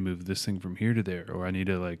just need to move this thing from here to there, or I need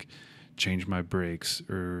to like change my brakes,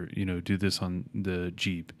 or, you know, do this on the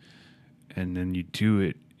Jeep. And then you do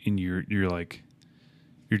it and you're like,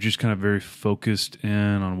 you're just kind of very focused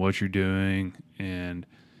in on what you're doing, and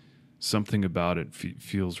something about it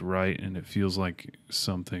feels right, and it feels like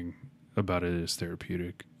something about it is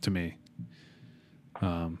therapeutic to me.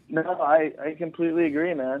 No, I completely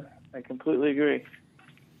agree, man. I completely agree.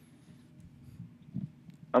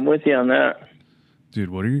 I'm with you on that. Dude,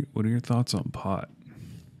 what are your thoughts on pot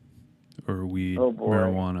or weed, Oh, boy.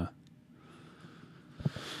 marijuana?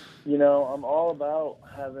 You know, I'm all about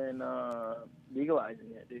having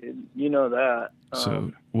legalizing it, dude. You know that.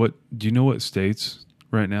 So, what do you know? What states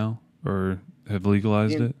right now or have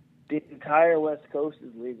legalized it? The entire West Coast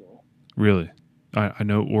is legal. Really? I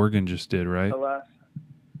know Oregon just did, right?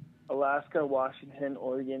 Alaska, Washington,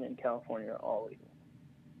 Oregon, and California are all legal.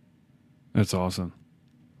 That's awesome.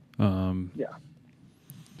 Yeah.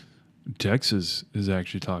 Texas is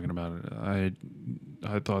actually talking about it.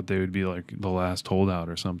 I thought they would be like the last holdout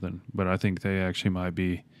or something, but I think they actually might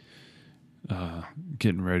be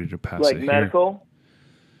getting ready to pass like it medical.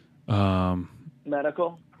 here.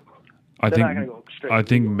 Medical. I They're not gonna go straight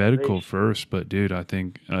think legal, medical right? first, but dude, I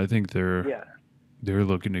think they're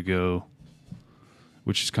looking to go,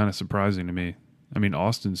 which is kind of surprising to me. I mean,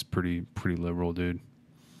 Austin's pretty liberal, dude,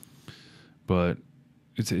 but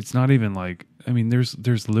it's not even like, I mean,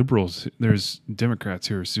 there's liberals, there's Democrats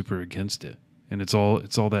who are super against it, and it's all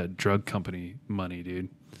that drug company money, dude.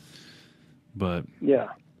 But yeah,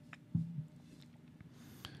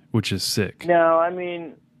 which is sick. No, I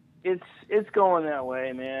mean, it's going that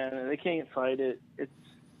way, man. They can't fight it.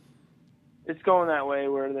 It's going that way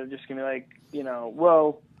where they're just gonna be like, you know,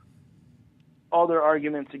 well, all their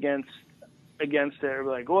arguments against it are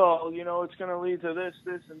like, well, you know, it's gonna lead to this,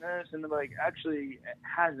 and this, and they're like, actually, it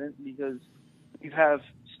hasn't, because you have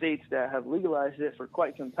states that have legalized it for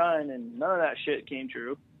quite some time, and none of that shit came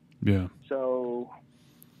true. Yeah. So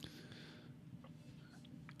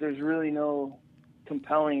there's really no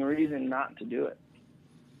compelling reason not to do it.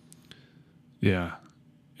 Yeah.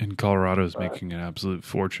 And Colorado's making an absolute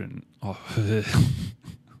fortune off of it.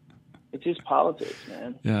 It's just politics,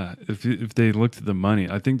 man. Yeah, if they looked at the money,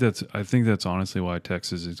 I think that's honestly why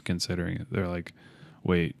Texas is considering it. They're like,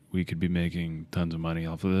 wait, we could be making tons of money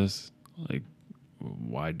off of this. Like,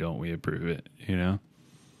 why don't we approve it? You know?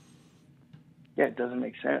 Yeah, it doesn't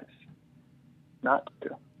make sense not to.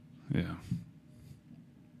 Yeah.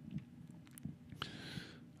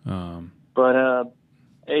 But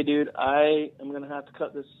hey, dude, I am gonna have to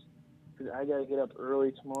cut this because I gotta get up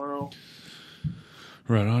early tomorrow.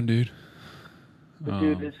 Right on, dude. But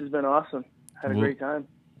dude, this has been awesome. Had a great time.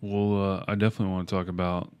 Well, I definitely want to talk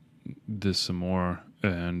about this some more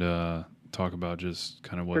and talk about just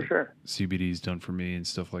kind of what CBD's done for me and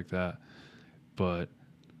stuff like that. But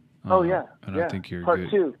I think you're part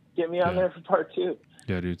good. 2. Get me on there for part 2.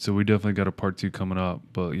 Yeah, dude. So we definitely got a part 2 coming up.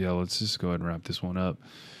 But yeah, let's just go ahead and wrap this one up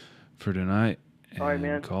for tonight and all right,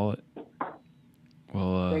 man. call it.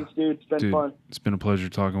 Well, thanks, dude. It's been fun. It's been a pleasure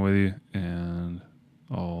talking with you, and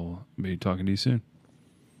I'll be talking to you soon.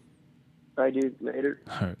 Bye, dude. Later.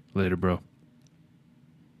 All right. Later, bro.